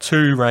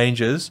 2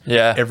 ranges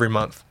every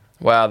month.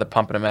 Wow, they're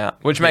pumping them out,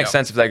 which makes Yeah.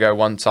 sense if they go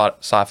one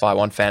sci-fi,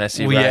 one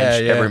fantasy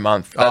range every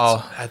month.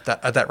 At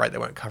that rate, they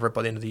won't cover it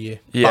by the end of the year.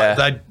 Yeah.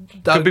 But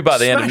they'll Could be by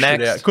the end of smash it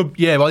next. out.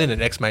 By the end of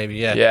next, maybe.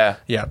 Yeah, Yeah.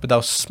 yeah. But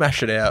they'll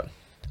smash it out.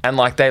 and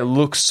like they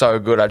look so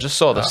good. I just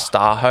saw the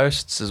Star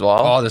Hosts as well.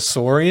 Oh, the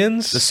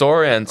Saurians. The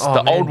Saurians, Oh,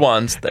 the man. old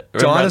ones.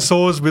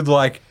 Dinosaurs with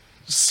like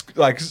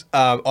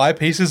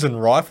eyepieces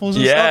and rifles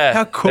and Yeah, stuff.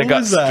 How cool they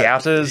got is that?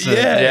 scouters and-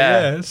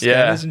 yeah, scanners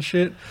yeah. and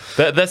shit.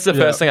 That's the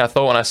first thing I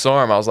thought when I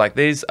saw them. I was like,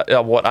 these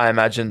are what I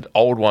imagined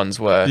old ones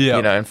were. Yeah.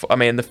 You know, and I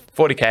mean, the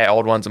 40k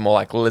old ones are more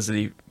like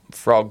lizardy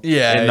frog,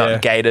 Yeah, and not yeah.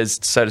 gators,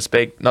 so to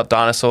speak, not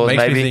dinosaurs. Makes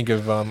maybe me think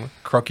of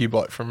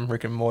Crocubot from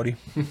Rick and Morty.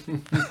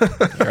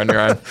 you're on your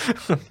own.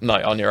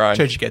 Not on your own.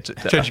 Church gets it.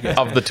 Church gets it.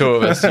 Of the two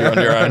of us, you're on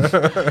your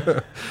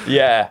own.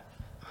 Yeah,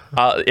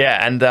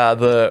 and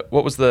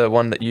what was the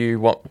one that you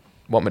want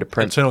me to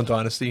print? Eternal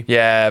Dynasty.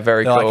 Yeah,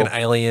 very They're cool. like an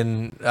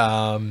alien,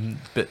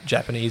 but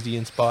Japanesey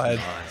inspired.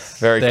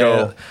 Very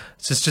cool.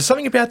 It's just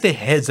something about their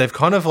heads. They've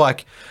kind of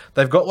like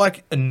they've got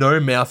like a no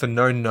mouth and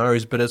no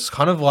nose, but it's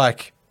kind of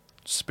like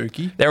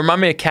spooky. They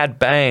remind me of Cad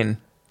Bane.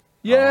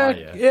 Yeah, yeah.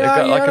 yeah, They've got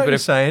I like know a what bit you're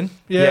of- saying.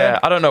 Yeah. Yeah,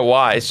 I don't know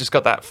why. It's just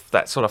got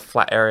that sort of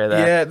flat area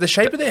there. yeah. The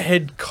shape of their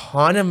head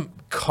kind of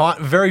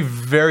very,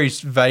 very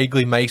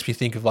vaguely makes me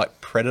think of like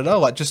Predator,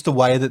 like just the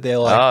way that their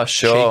like Oh,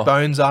 sure.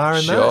 cheekbones are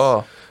and that.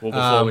 Sure. Well,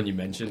 before when you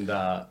mentioned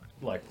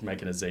like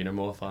making a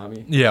xenomorph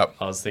army, Yeah.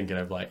 I was thinking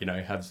of like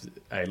have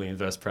Alien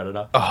vs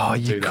Predator. Oh,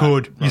 Do you that,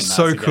 could. run You that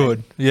so as a game.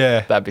 could.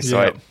 Yeah. That'd be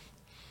Yeah. sweet.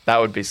 That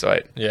would be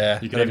sweet. Yeah,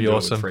 You could that'd even be do it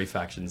awesome. with 3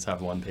 factions,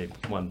 have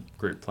one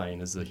group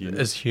playing as the human.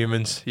 As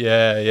humans,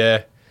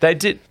 yeah. They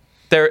did.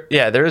 There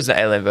is an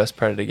Alien vs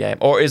Predator game,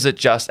 or is it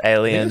just I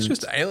Alien? think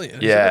it's just Alien.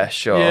 isn't Yeah, it?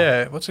 sure.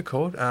 Yeah, what's it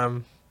called?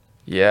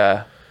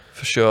 Yeah,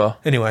 for sure.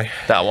 Anyway,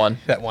 That one.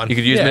 That one. You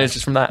could use Yeah.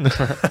 miniatures from that.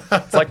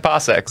 It's like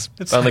parsecs,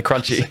 only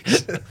crunchy.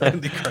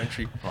 only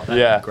crunchy. Oh, that'd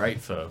Yeah. be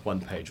great for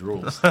 1-page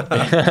rules.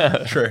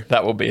 True.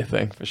 That will be a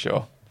thing for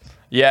sure.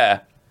 Yeah.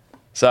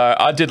 So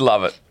I did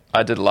love it.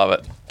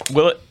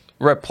 Will it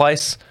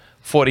replace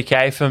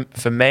 40k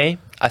for me?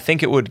 I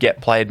think it would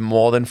get played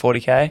more than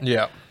 40k.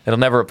 Yeah. It'll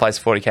never replace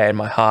 40k in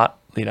my heart.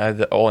 You know,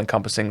 the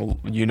all-encompassing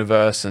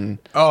universe and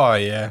Oh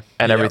yeah.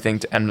 and Yeah.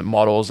 everything and the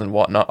models and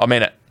whatnot. I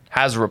mean, it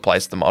has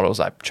replaced the models.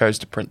 I chose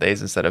to print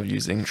these instead of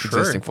using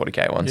existing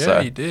 40k ones. Yeah, so.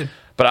 you did.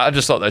 But I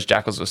just thought those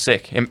jackals were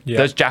sick. Yeah.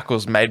 Those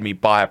jackals made me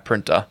buy a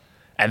printer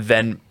and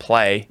then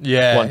play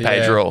Yeah,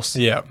 one-page yeah, rules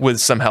yeah. with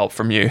some help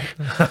from you.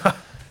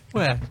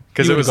 Well,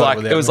 Because you it was would've got like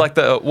without it was me. like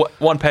the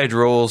one-page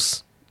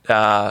rules.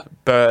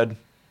 Bird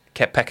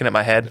kept pecking at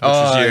my head, which Oh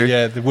was you.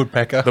 yeah, the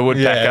woodpecker. The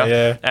woodpecker.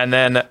 Yeah. And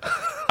then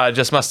I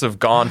just must have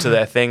gone to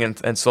their thing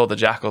and saw the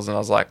jackals, and I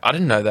was like, I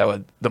didn't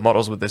know the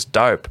models were this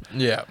dope.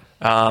 Yeah.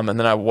 And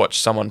then I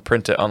watched someone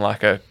print it on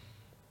like a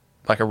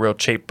real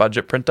cheap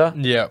budget printer.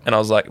 Yeah. And I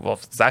was like, well,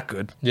 it's that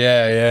good.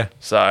 Yeah.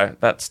 So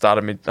that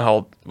started me the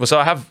whole. So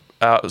I have.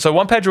 So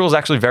one-page rule is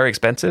actually very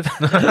expensive.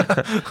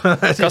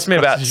 It cost me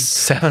about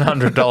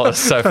 $700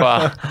 so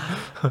far.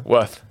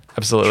 Worth.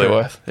 Absolutely True,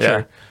 worth. Yeah.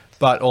 true.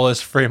 But all those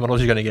free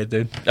models you're gonna get,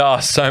 dude. Oh,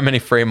 so many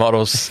free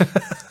models.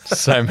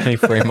 So many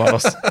free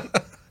models.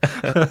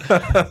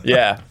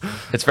 Yeah,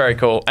 it's very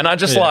cool. And I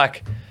just Yeah.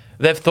 like,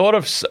 they've thought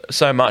of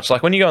so much.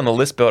 Like when you go on the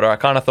list builder, I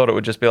kind of thought it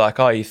would just be like,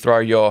 oh, you throw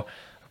your,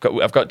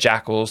 I've got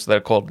jackals,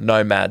 they're called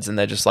nomads, and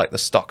they're just like the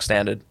stock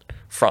standard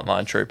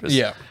frontline troopers.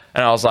 Yeah.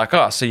 And I was like,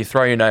 oh, so you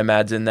throw your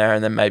nomads in there,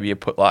 and then maybe you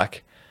put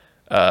like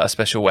a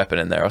special weapon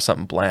in there or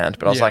something bland.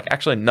 But I was Yeah. like,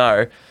 actually,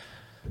 no.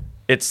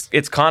 It's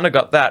kind of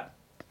got that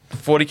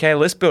 40k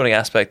list building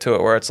aspect to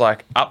it, where it's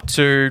like up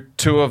to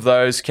 2 of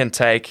those can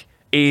take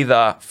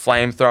either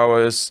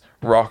flamethrowers,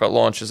 rocket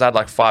launchers. I had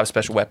like 5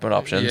 special weapon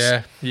options.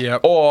 Yeah.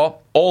 Or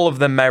all of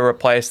them may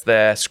replace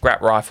their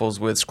scrap rifles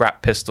with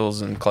scrap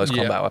pistols and close Yeah.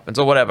 combat weapons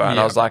or whatever. And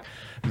I Yeah. was like,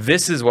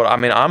 this is what I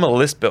mean. I'm a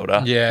list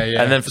builder. Yeah.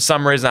 And then for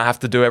some reason, I have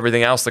to do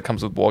everything else that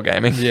comes with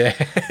wargaming. Yeah.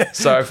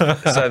 So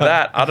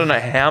that I don't know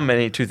how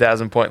many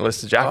 2,000 point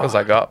listed jackals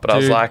I got, but I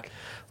was dude. like,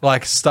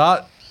 Like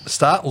start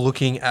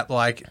looking at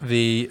like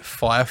the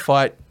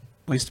firefight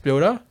list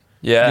builder.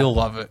 yeah, You'll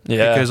love it.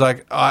 Yeah. Because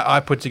like I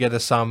put together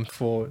some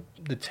for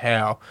the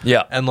Tau.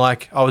 Yeah. And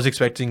like I was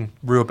expecting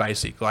real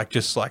basic, like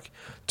just like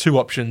 2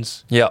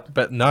 options. yeah,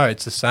 But no,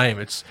 it's the same.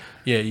 It's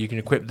you can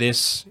equip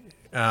this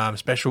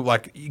special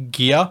like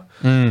gear.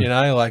 Mm. You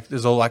know, like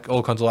there's all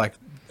kinds of like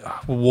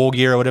war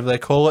gear or whatever they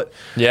call it.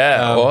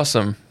 yeah, Um,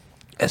 awesome.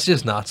 It's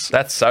just nuts.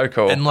 That's so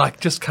cool. And like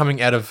just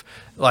coming out of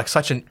like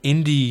such an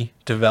indie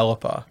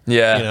developer.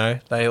 Yeah. You know,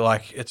 they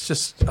like it's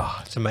just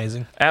it's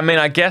amazing. I mean,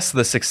 I guess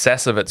the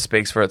success of it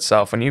speaks for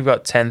itself. When you've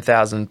got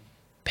 10,000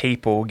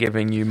 people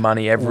giving you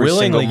money every single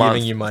Willingly month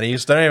giving you money.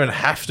 So they don't even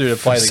have to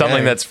play the something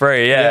game. that's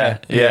free, Yeah.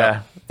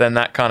 yeah, then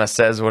that kind of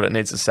says what it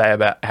needs to say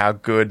about how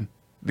good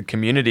the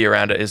community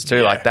around it is too.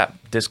 Yeah. Like that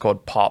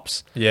Discord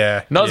pops.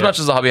 Yeah. Not as yeah. much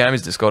as the Hobby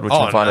Homies Discord, which you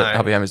Oh, can find no. at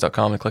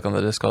hobbyhomies.com and click on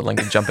the Discord link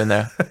and jump in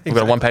there. We've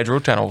got a one-page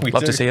rule channel. We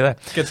Love do. to see you there.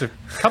 Gets a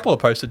couple of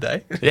posts a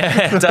day.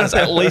 Yeah, it does.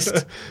 At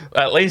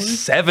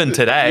least 7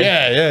 today.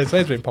 yeah. It's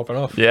been popping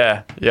off.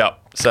 Yeah.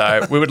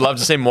 So we would love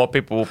to see more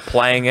people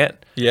playing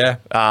it. Yeah.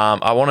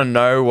 I want to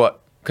know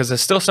because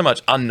there's still so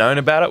much unknown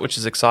about it, which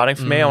is exciting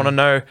for me. I want to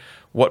know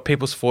what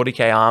people's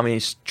 40k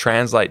armies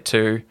translate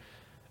to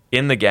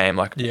in the game?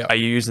 Like, Yeah. are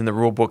you using the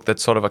rule book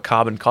that's sort of a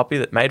carbon copy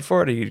that made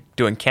for it? Are you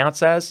doing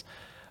counts as?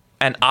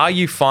 And are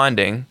you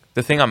finding,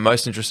 the thing I'm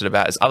most interested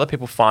about is other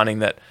people finding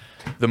that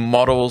the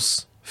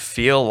models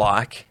feel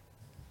like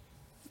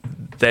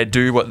they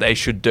do what they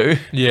should do?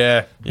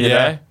 Yeah, You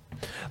yeah. know?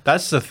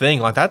 That's the thing.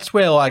 Like, that's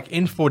where, like,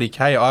 in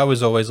 40K, I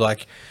was always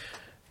like,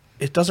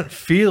 it doesn't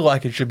feel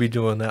like it should be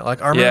doing that.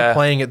 Like, I remember Yeah.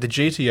 playing at the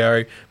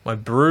GTO, my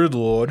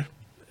Broodlord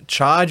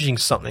charging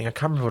something. I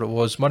can't remember what it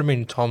was. Might have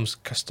been Tom's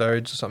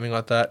Custodes or something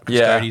like that.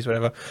 Yeah. Custodes,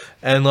 whatever.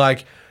 And,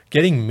 like,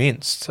 getting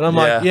minced. And I'm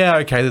like, Yeah. yeah,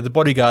 okay, they're the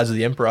bodyguards of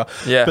the Emperor.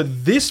 Yeah.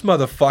 But this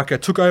motherfucker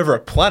took over a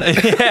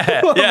planet.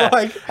 Yeah, I'm yeah.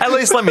 like, At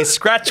least let me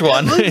scratch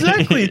one.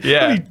 exactly.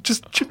 Yeah. Let me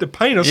just chip the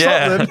paint or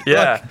Yeah, something.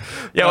 yeah, Like,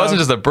 yeah. It wasn't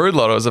just a brood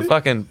lot; it was a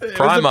fucking it was a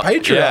primer.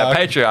 patriarch. Yeah,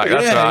 patriarch.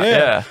 That's right.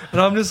 Yeah, And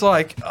I'm just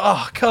like,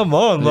 oh, come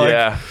on. Like,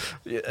 yeah,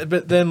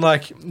 But then,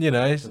 like, you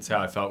know. That's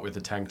how I felt with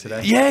the tank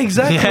today. Yeah,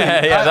 exactly.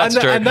 Yeah, that's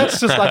and, true. And that's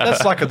just like,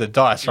 that's luck of the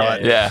dice,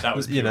 right? Yeah. That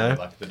was You purely know.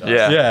 like the dice.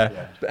 Yeah.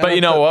 Yeah. But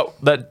you know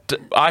what? That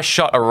I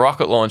shot a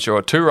rocket launcher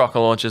or 2 rocket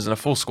launchers and a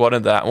full squad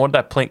into that. And what did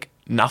I plink?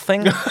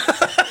 Nothing.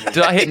 Did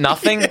I hit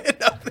nothing?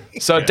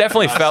 So it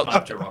definitely I felt.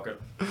 sniped a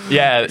rocket.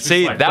 Yeah.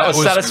 See, like, that that was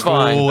was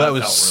satisfying. Cool. That That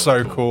was felt so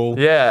really cool.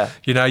 Yeah.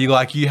 You know, you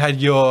had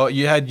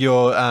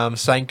your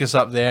Sanctus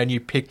up there, and you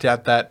picked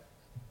out that,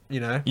 you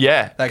know,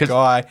 Yeah. that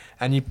guy,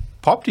 and you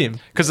popped him.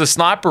 Because the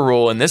sniper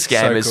rule in this game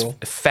So is cool.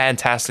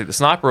 fantastic. The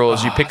sniper rule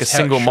is you Oh, pick a it's how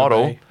it single should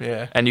model, be.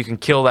 Yeah. and you can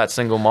kill that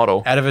single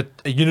model. Out of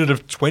a unit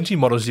of 20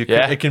 models,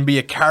 Yeah. it can be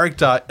a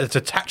character that's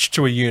attached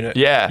to a unit.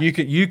 Yeah.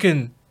 You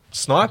can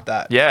snipe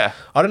that. Yeah.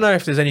 I don't know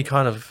if there's any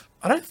kind of.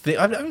 I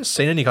haven't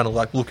seen any kind of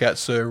like lookout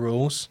sir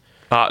rules.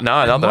 No,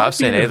 not that Might I've be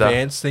seen an either.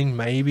 advanced thing,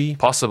 maybe.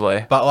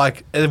 Possibly. But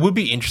like, it would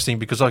be interesting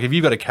because like, if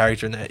you've got a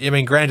character in there, I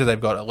mean, granted they've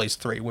got at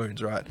least 3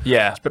 wounds, right?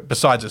 Yeah. But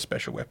besides a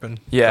special weapon,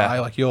 Yeah. guy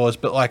like yours,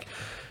 but like,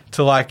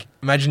 to like,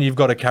 imagine you've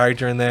got a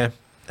character in there,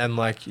 and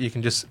like, you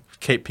can just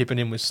keep pipping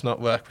him with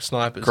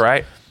snipers.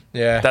 Great.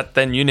 Yeah. That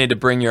then you need to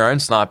bring your own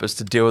snipers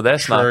to deal with their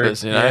True.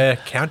 snipers, you know? Yeah,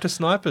 counter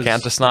snipers.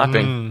 Counter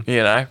sniping,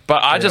 you know?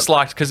 But I just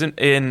liked, because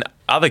in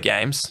other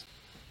games,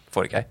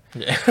 40K,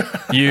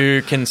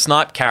 you can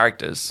snipe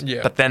characters,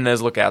 Yeah. but then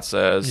there's lookout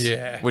sirs,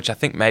 Yeah. which I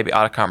think maybe,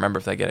 I can't remember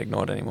if they get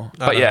ignored anymore. I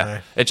But don't yeah, know.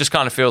 it just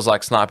kind of feels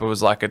like sniper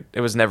was like,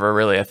 it was never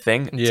really a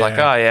thing. It's Yeah. like,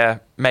 oh yeah,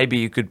 maybe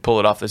you could pull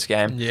it off this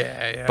game.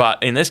 Yeah.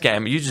 But in this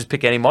game, you just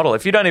pick any model.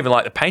 If you don't even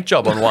like the paint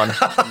job on one,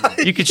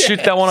 you could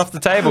shoot that one off the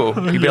table.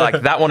 You'd be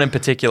like, that one in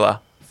particular.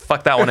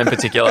 Fuck that one in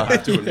particular. I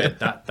have to admit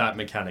that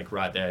mechanic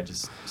right there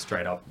just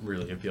straight up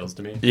really appeals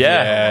to me.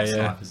 Yeah. Yeah.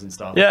 Snipers and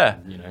stuff. Yeah.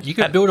 and, you know. You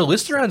could build a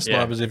list around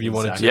snipers if you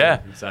wanted to.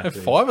 Yeah. Exactly.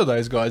 Have 5 of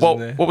those guys Well, in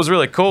there. what was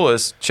really cool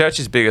is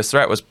Church's biggest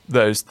threat was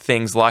those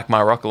things like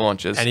my rocket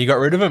launchers. And he got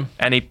rid of him.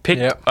 And he picked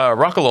Yep. a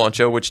rocket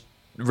launcher, which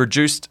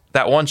reduced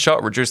that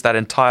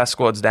entire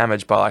squad's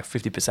damage by like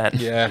 50%.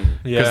 Yeah.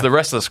 Because the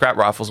rest of the scrap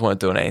rifles weren't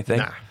doing anything.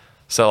 Nah.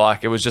 So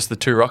like it was just the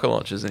 2 rocket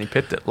launchers, and he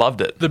picked it,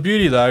 loved it. The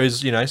beauty though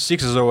is, you know,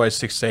 6s always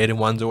succeed and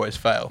 1s always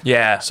fail.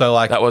 Yeah, So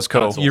like that was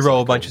cool. You roll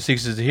a bunch of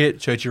 6s to hit,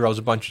 Churchy rolls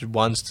a bunch of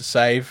 1s to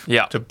save.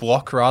 Yeah. To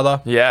block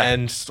rather. Yeah.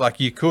 And like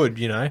you could,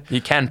 you know.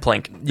 You can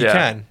plink. You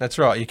can. That's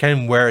right. You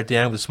can wear it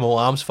down with small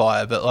arms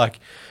fire, but like,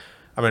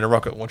 I mean, a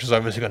rocket launch is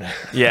obviously going to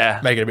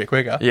Yeah. make it a bit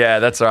quicker. Yeah,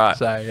 that's right.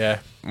 So yeah.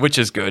 Which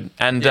is good.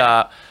 And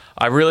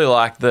I really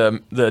like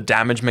the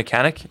damage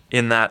mechanic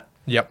in that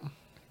Yep.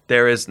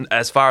 there is,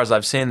 as far as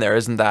I've seen, there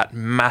isn't that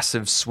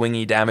massive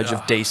swingy damage of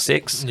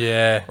D6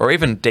 Yeah. or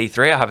even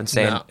D3. I haven't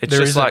seen. No, It's there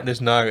just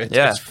isn't. like,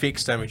 It's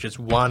fixed damage. It's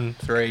 1,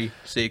 3,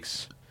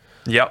 6.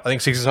 yep. I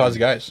think 6 is as high as it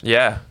goes.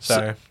 Yeah.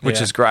 So, which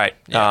yeah. is great.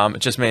 Yeah. It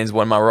just means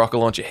when my rocket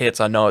launcher hits,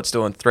 I know it's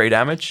doing 3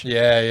 damage.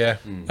 Yeah.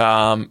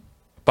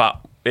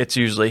 But it's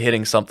usually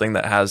hitting something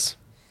that has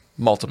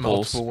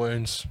multiples. Multiple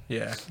wounds.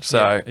 Yeah.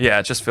 So yeah,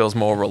 it just feels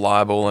more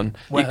reliable, and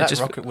Well, you could that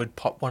just rocket would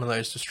pop one of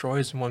those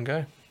destroyers in one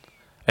go.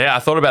 yeah. I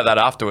thought about that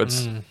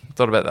afterwards. Mm.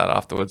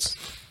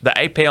 The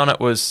AP on it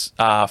was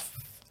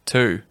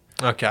 2,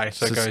 Okay,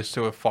 so it So it's- goes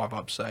to a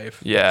 5-up save.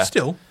 Yeah.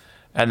 Still.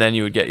 and then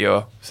you would get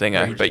your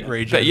thingo.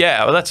 Regen. But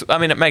yeah, well,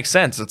 it makes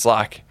sense. It's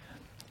like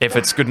if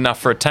it's good enough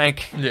for a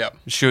tank, Yeah.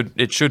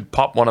 it should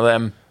pop one of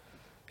them.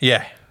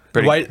 Yeah.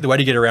 Pretty- The way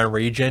to get around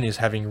regen is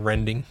having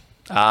rending.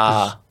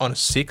 Ah, On a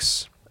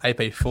 6,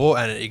 AP4,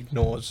 and it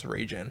ignores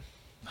regen.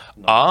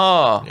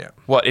 Yeah.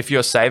 What if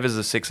your save is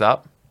a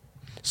 6-up?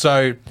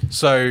 So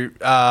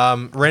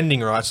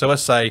rending, right? So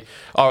let's say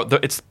Oh,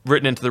 it's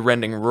written into the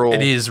rending rule.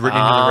 it is written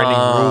into the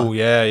rending rule.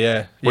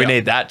 Yeah. We Yeah.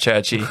 need that,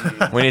 Churchy.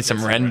 We need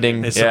some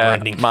rending. Need some Yeah,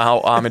 rending. my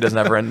whole army doesn't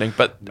have rending,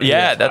 but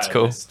yeah, that's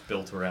cool. It's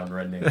built around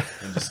rending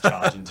and just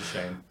charge into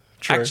shame.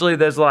 True. Actually,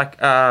 there's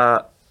like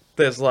a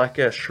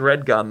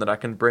shred gun that I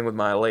can bring with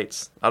my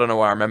elites. I don't know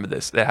why I remember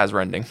this. It has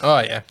rending, Oh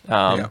yeah.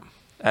 Yeah.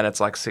 and it's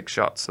like 6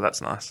 shots, so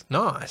that's nice.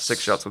 Nice. 6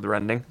 shots with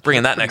rending.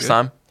 Bringing that next good.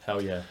 time.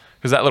 Hell yeah.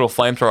 Because that little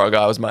flamethrower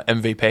guy was my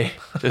MVP.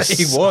 Just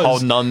He was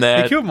holding on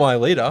there. He killed my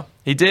leader,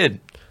 He did.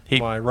 He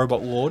my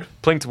robot lord.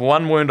 plinked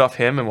 1 wound off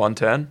him in 1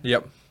 turn.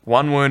 Yep.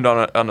 1 wound on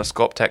a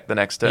Scorp tech the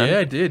next turn. Yeah,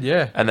 it did.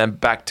 Yeah. And then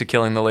back to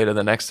killing the leader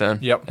the next turn.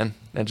 Yep. And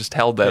just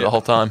held there the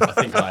whole time. I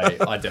think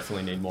I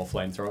definitely need more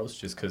flamethrowers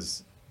just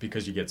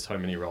because you get so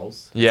many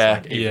rolls. It's Yeah.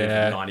 like even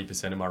Yeah. if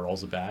 90% of my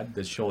rolls are bad,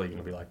 there's surely going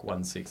to be like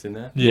 1/6 in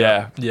there.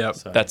 Yeah. Yep.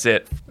 So- That's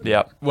it.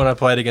 Yep. When I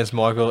played against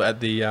Michael at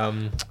the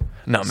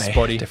Not me.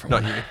 Spotty, Different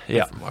not one. you,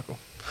 Yeah. different Michael.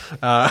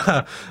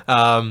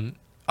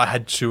 I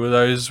had 2 of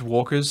those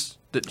walkers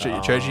that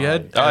Choji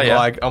had. Oh, And,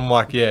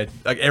 yeah.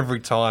 like every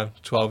time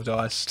 12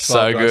 dice, 12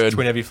 So dice, good.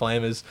 twin heavy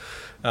flamers.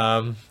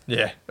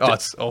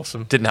 It's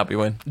awesome. Didn't help you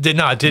win.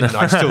 I didn't.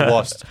 I still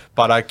lost,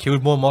 but I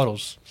killed more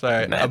models, so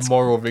That's- a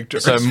moral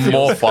victory. So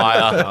more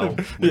fire.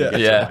 When you get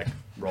Yeah. to, like,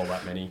 roll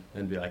that many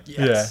and be like,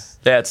 yes.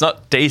 Yeah, it's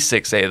not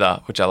D6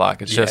 either, which I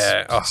like. It's just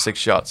Yeah. Oh. 6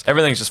 shots.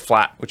 Everything's just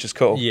flat, which is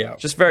cool. Yeah.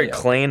 Just very Yeah.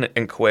 clean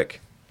and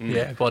quick.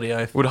 Yeah, bloody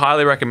oath. Would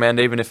highly recommend,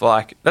 even if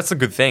that's a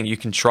good thing. You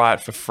can try it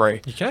for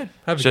free. You can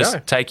have a Just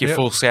go. take your Yep.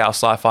 full scale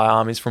sci-fi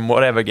armies from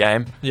whatever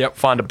game. Yep.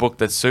 Find a book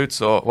that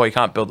suits, well, you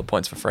can't build the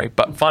points for free,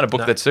 but find a book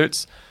No. that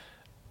suits.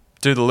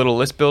 Do the little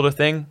list builder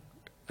thing,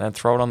 and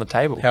throw it on the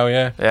table. Hell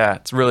yeah, Yeah,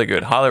 it's really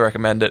good. Highly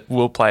recommend it.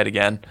 We'll play it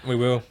again. we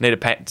will. Need to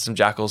paint some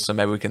jackals, so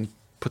maybe we can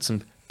put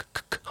some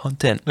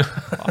content.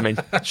 I mean,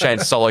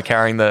 Shane's solo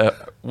carrying the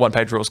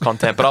 1-page rules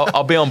content, but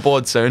I'll be on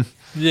board soon.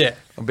 Yeah,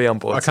 I'll be on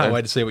board. I can't soon.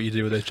 wait to see what you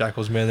do with those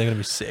jackals, man. They're gonna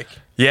be sick.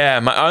 Yeah,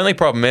 my only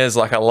problem is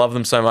I love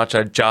them so much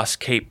I just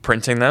keep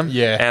printing them.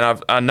 Yeah.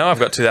 and I know I've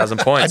got 2,000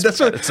 points. That's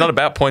what- It's not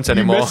about points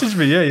anymore. You messaged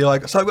me, yeah. You're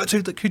like, so I've got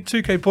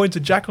 2K points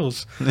of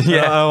jackals.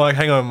 Yeah. And I'm like,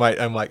 hang on, mate.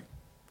 I'm like,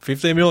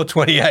 15 mil or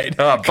 28?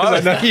 Oh, Because I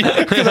both. know you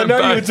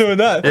were Both. doing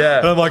that. Yeah.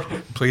 And I'm like,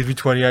 please be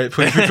 28.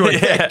 Please be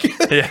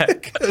 28. yeah.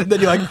 And then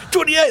you're like,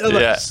 28. I'm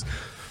Yeah. like,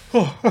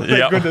 oh, thank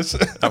Yep. goodness.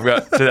 I've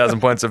got 2,000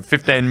 points of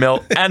 15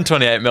 mil and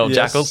 28 mil Yes.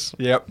 jackals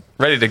Yep.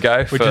 ready to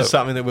go. Which for- is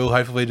something that we'll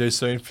hopefully do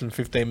soon from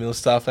 15 mil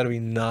stuff. That'll be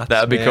nuts.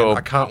 That'd be man. cool.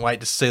 I can't wait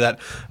to see that.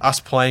 Us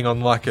playing on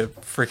like a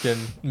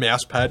freaking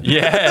mouse pad.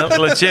 Yeah,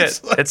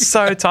 legit. It's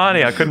so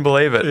tiny. I couldn't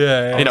believe it.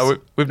 Yeah, yeah. You know,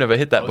 we've never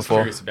hit I that was before.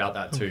 curious about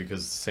that too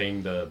because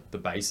seeing the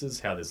bases,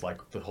 how there's like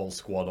the whole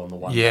squad on the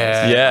one.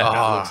 Yeah. base, Yeah. that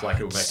Ah, looks like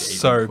it would make it even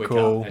so quicker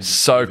cool. and just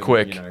So even,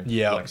 quick.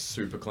 Yeah. like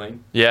super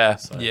clean. Yeah.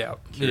 So Yeah.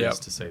 curious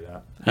Yeah. to see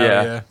that. Hell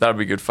Yeah, yeah. that'd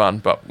be good fun,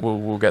 but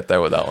we'll get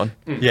there with that one.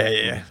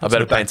 Yeah. I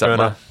better paint something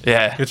up.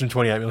 Yeah. Get some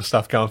 28 mil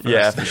stuff going first.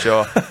 Yeah, for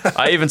sure.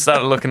 I even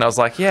started looking. I was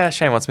like, "Yeah,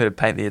 Shane wants me to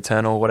paint the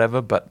Eternal or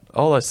whatever," but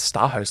all those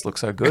Star Hosts look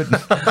so good.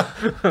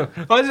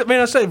 I mean,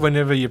 I say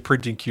whenever you're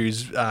printing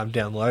queues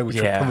down low, which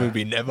Yeah. will probably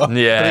be never.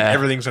 Yeah. I think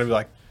everything's going to be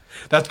like,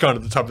 that's gone to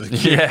the top of the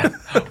queue. yeah,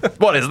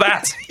 what is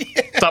that?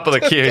 Top of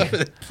the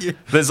queue.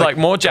 There's like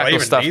more do I Jackal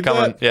even stuff need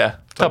coming. that? Yeah,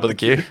 top of the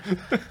queue.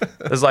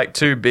 There's like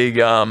 2 big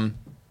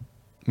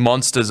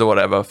monsters or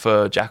whatever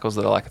for Jackals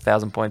that are like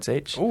 1,000 points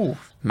each. Ooh.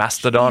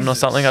 Mastodon or Jesus.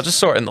 something. I just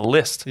saw it in the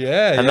list.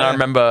 Yeah, And then yeah. I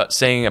remember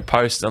seeing a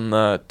post on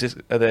their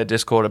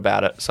Discord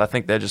about it. So I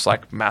think they're just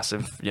like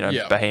massive,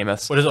 Yeah.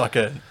 behemoths. What is it, like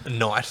a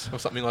knight or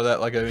something like that?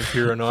 Like an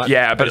Imperial knight?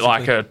 Yeah, but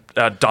like basically?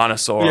 a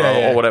dinosaur Yeah,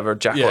 yeah. or whatever,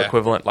 Jackal Yeah.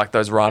 equivalent, like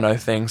those rhino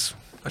things.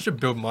 I should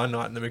build my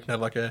knight and then we can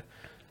have like a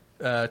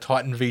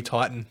Titan v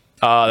Titan.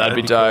 Oh, that'd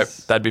be That'd be dope.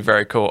 cool. That'd be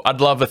very cool. I'd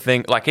love a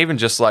thing, like even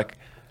just like,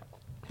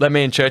 let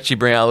me and Churchy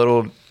bring our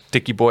little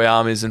Dicky Boy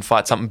armies and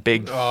fight something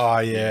big Oh,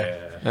 yeah.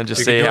 and just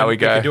We see could do how a- we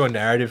go. could do a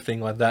narrative thing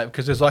like that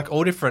because there's like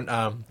all different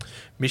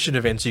mission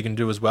events you can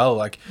do as well.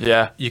 Like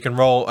Yeah. you can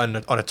roll on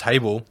a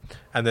table,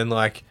 and then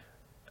like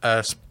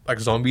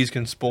zombies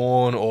can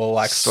spawn, or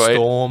like Sweet.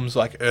 storms,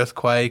 like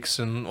earthquakes,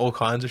 and all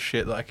kinds of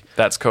shit. Like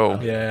That's cool.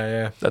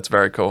 yeah. That's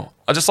very cool.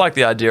 I just like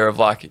the idea of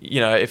like,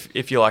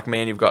 if you're like me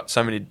and you've got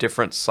so many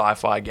different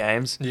sci-fi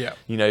games, Yeah.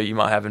 you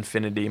might have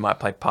Infinity, you might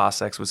play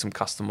Parsecs with some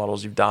custom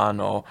models you've done,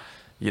 or,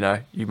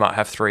 you might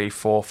have 3,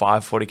 4,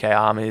 5 40k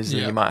armies,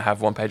 and Yeah. you might have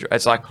 1-page.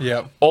 It's like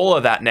Yeah. all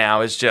of that now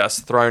is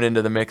just thrown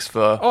into the mix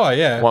for Oh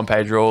yeah.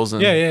 1-page rules,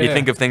 and Yeah, yeah, you yeah.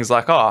 think of things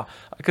like, I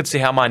could see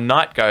how my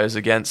knight goes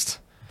against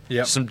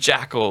Yep. some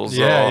jackals,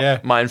 Yeah, or yeah.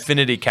 my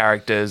Infinity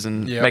characters,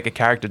 and Yep. make a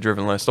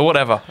character-driven list, or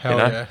whatever. Hell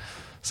yeah.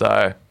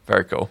 So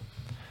very cool.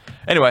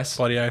 Anyways,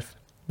 Bloody oath.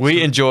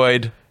 we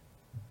enjoyed.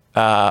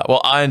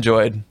 I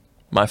enjoyed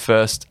my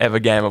first ever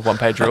game of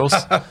 1-page rules.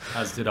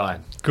 As did I.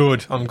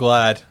 Good. I'm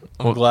glad.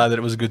 I'm glad that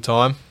it was a good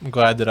time. I'm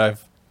glad that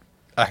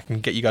I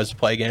can get you guys to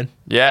play again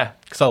Yeah,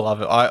 because I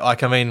love it.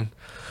 I mean,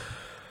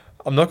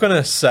 I'm not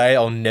gonna say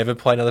I'll never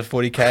play another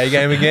 40k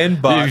game again,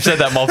 but you've said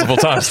that multiple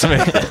times to me.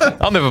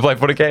 I'll never play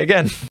 40k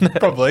again.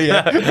 probably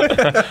yeah.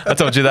 I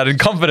told you that in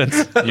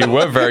confidence. You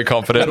were very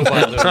confident. Little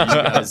by little,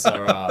 you guys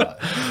are.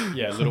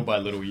 Little by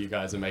little, you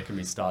guys are making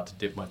me start to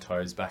dip my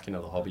toes back into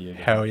the hobby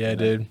again. Hell yeah,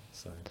 dude.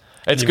 So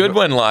It's good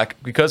when,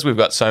 because we've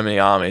got so many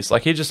armies,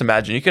 like you just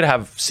imagine you could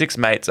have 6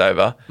 mates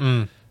over,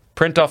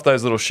 print off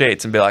those little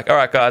sheets and be like, all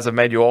right, guys, I've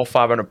made you all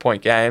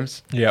 500-point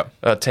games, Yep.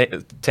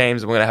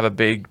 teams, and we're going to have a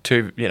big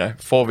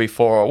 4v4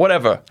 or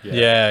whatever.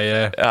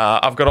 Yeah.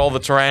 I've got all the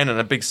terrain and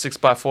a big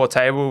 6x4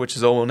 table, which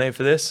is all we'll need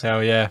for this.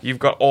 Hell yeah. You've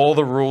got all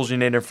the rules you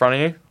need in front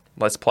of you.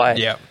 Let's play.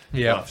 Yeah,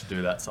 We'll yeah. have to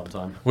do that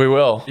sometime. We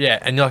will. Yeah,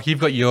 and like you've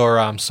got your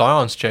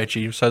Scions,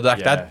 Churchy, so like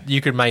Yeah. that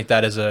you could make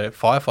that as a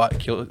firefight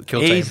kill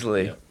team.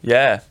 Easily. Yep.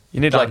 Yeah. You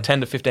need Done. like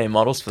 10 to 15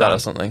 models for that Done. or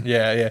something.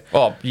 Yeah, yeah.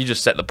 Oh, you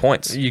just set the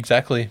points.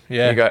 Exactly.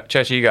 Yeah. You go,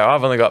 Churchy, you go,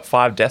 I've only got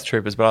 5 Death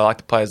Troopers, but I like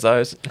to play as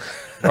those.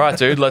 All right,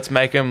 dude, let's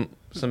make them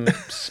some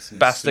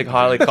spastic, super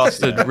highly dudes.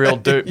 costed, real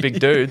big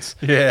dudes.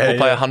 Yeah, We'll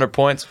play yeah. 100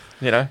 points,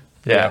 you know?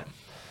 Yeah.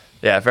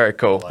 Yeah, very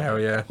cool. Hell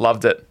yeah.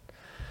 Loved it.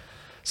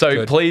 So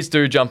Good. please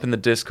do jump in the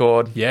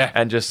Discord. Yeah.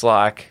 And just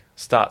like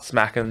start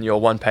smacking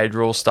your 1-page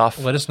rule stuff.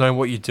 Let us know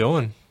what you're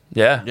doing.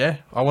 Yeah. Yeah,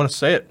 I want to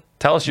see it.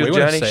 Tell us your We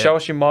wanna journey. see it. Show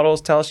us your models.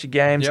 Tell us your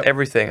games. Yep.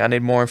 Everything. I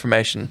need more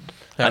information.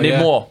 I Hell need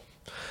yeah. more.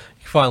 You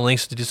can find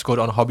links to the Discord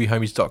on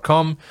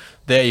hobbyhomies.com.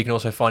 There you can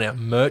also find our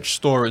merch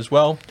store as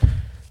well.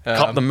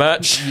 Cop the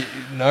merch.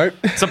 No.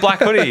 It's a black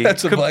hoodie.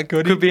 It's a black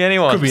hoodie. Could be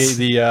anyone. Could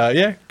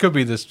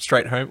be the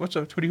straight home. What's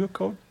the hoodie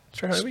called?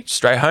 Straight homie?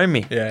 Straight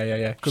homie.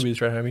 Yeah. Could be the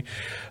straight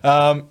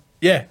homie.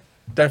 Yeah.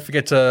 Don't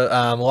forget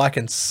to like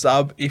and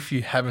sub if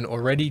you haven't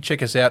already.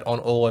 Check us out on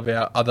all of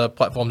our other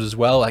platforms as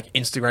well, like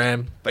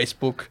Instagram,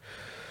 Facebook,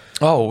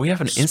 Oh, we have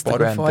an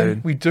Instagram, Spotify.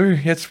 dude. We do.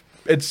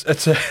 It's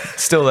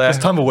Still there. there's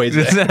tumbleweeds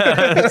there.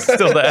 It's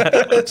still there.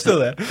 It's still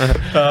there.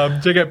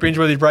 Check out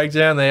Bingeworthy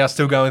Breakdown. They are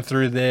still going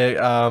through their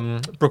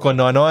Brooklyn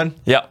Nine-Nine.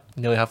 Yep.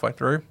 Nearly halfway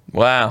through.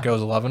 Wow.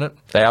 Girls are loving it.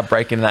 They are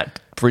breaking that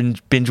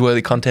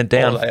binge-worthy content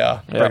down. Oh, they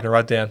are. Yeah. Breaking it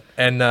right down.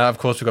 And, of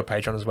course, we've got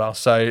Patreon as well.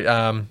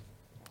 So,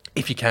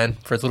 if you can,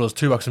 for as little as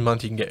 $2 a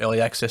month, you can get early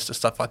access to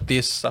stuff like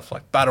this, stuff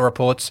like battle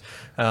reports.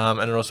 And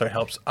it also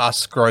helps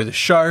us grow the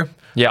show,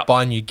 Yeah.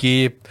 buy new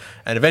gear,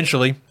 and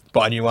eventually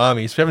buy new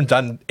armies. We haven't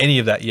done any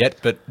of that yet,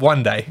 but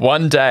one day.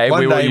 One day One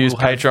we will day use we'll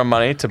have- Patreon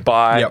money to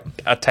buy Yep.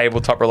 a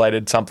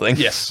tabletop-related something.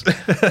 Yes.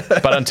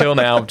 But until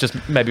now, just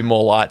maybe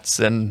more lights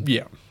and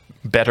Yeah.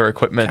 better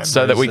equipment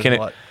so that we Cameras and,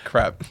 can... like,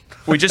 crap.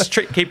 We just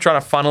keep trying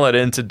to funnel it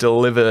in to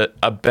deliver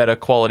a better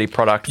quality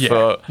product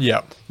for Yeah.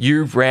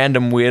 you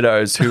random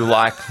weirdos who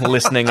like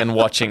listening and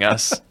watching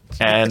us.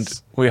 And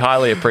we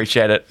highly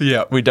appreciate it.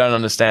 Yeah. We don't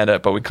understand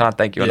it, but we can't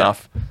thank you Yeah.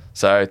 enough.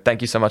 So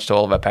thank you so much to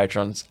all of our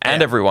patrons and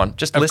Yeah. everyone.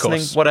 Just Of listening,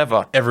 course.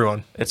 whatever.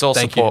 Everyone. It's all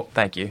Thank support. you.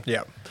 Thank you.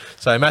 Yeah.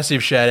 So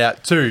massive shout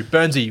out to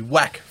Burnsy,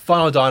 Whack,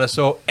 Final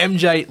Dinosaur,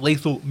 MJ,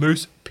 Lethal,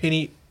 Moose,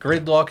 Penny,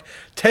 Gridlock,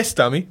 Test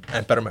Dummy,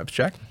 and Battle Maps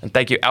Jack. And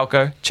thank you,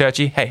 Alco,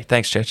 Churchy. Hey,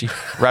 thanks, Churchy.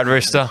 Rad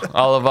Rooster,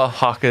 Oliver,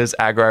 Hawkers,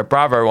 Aggro,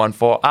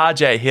 Bravo14,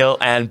 RJ Hill,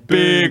 and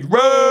Big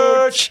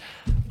Roach.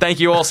 Thank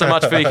you all so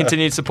much for your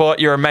continued support.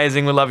 You're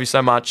amazing. We love you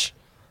so much.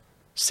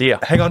 See ya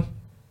Hang on.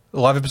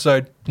 Live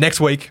episode next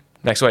week.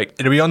 next week.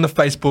 It'll be on the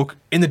Facebook,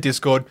 in the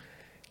Discord.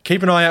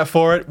 Keep an eye out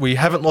for it. We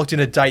haven't locked in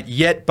a date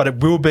yet, but it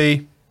will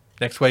be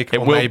next week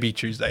or will. maybe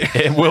Tuesday.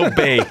 It will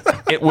be.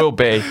 It will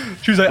be.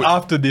 Tuesday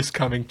after this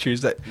coming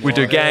Tuesday. We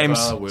do Whatever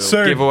games, will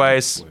Soon.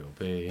 giveaways. Will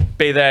be.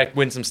 Be there,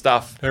 win some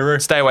stuff.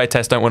 Hooroo. Stay away,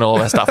 Tess. Don't win all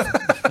of our stuff.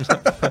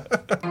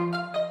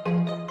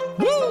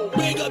 Woo!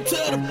 Big up to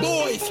the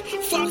boys,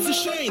 Fox and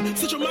Shane.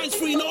 Set your minds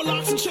free, no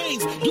locks and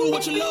chains. Do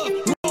what you love,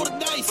 roll the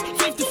dice.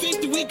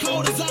 50-50, we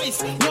cold as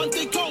ice. One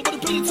thing cold, but a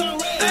penny turn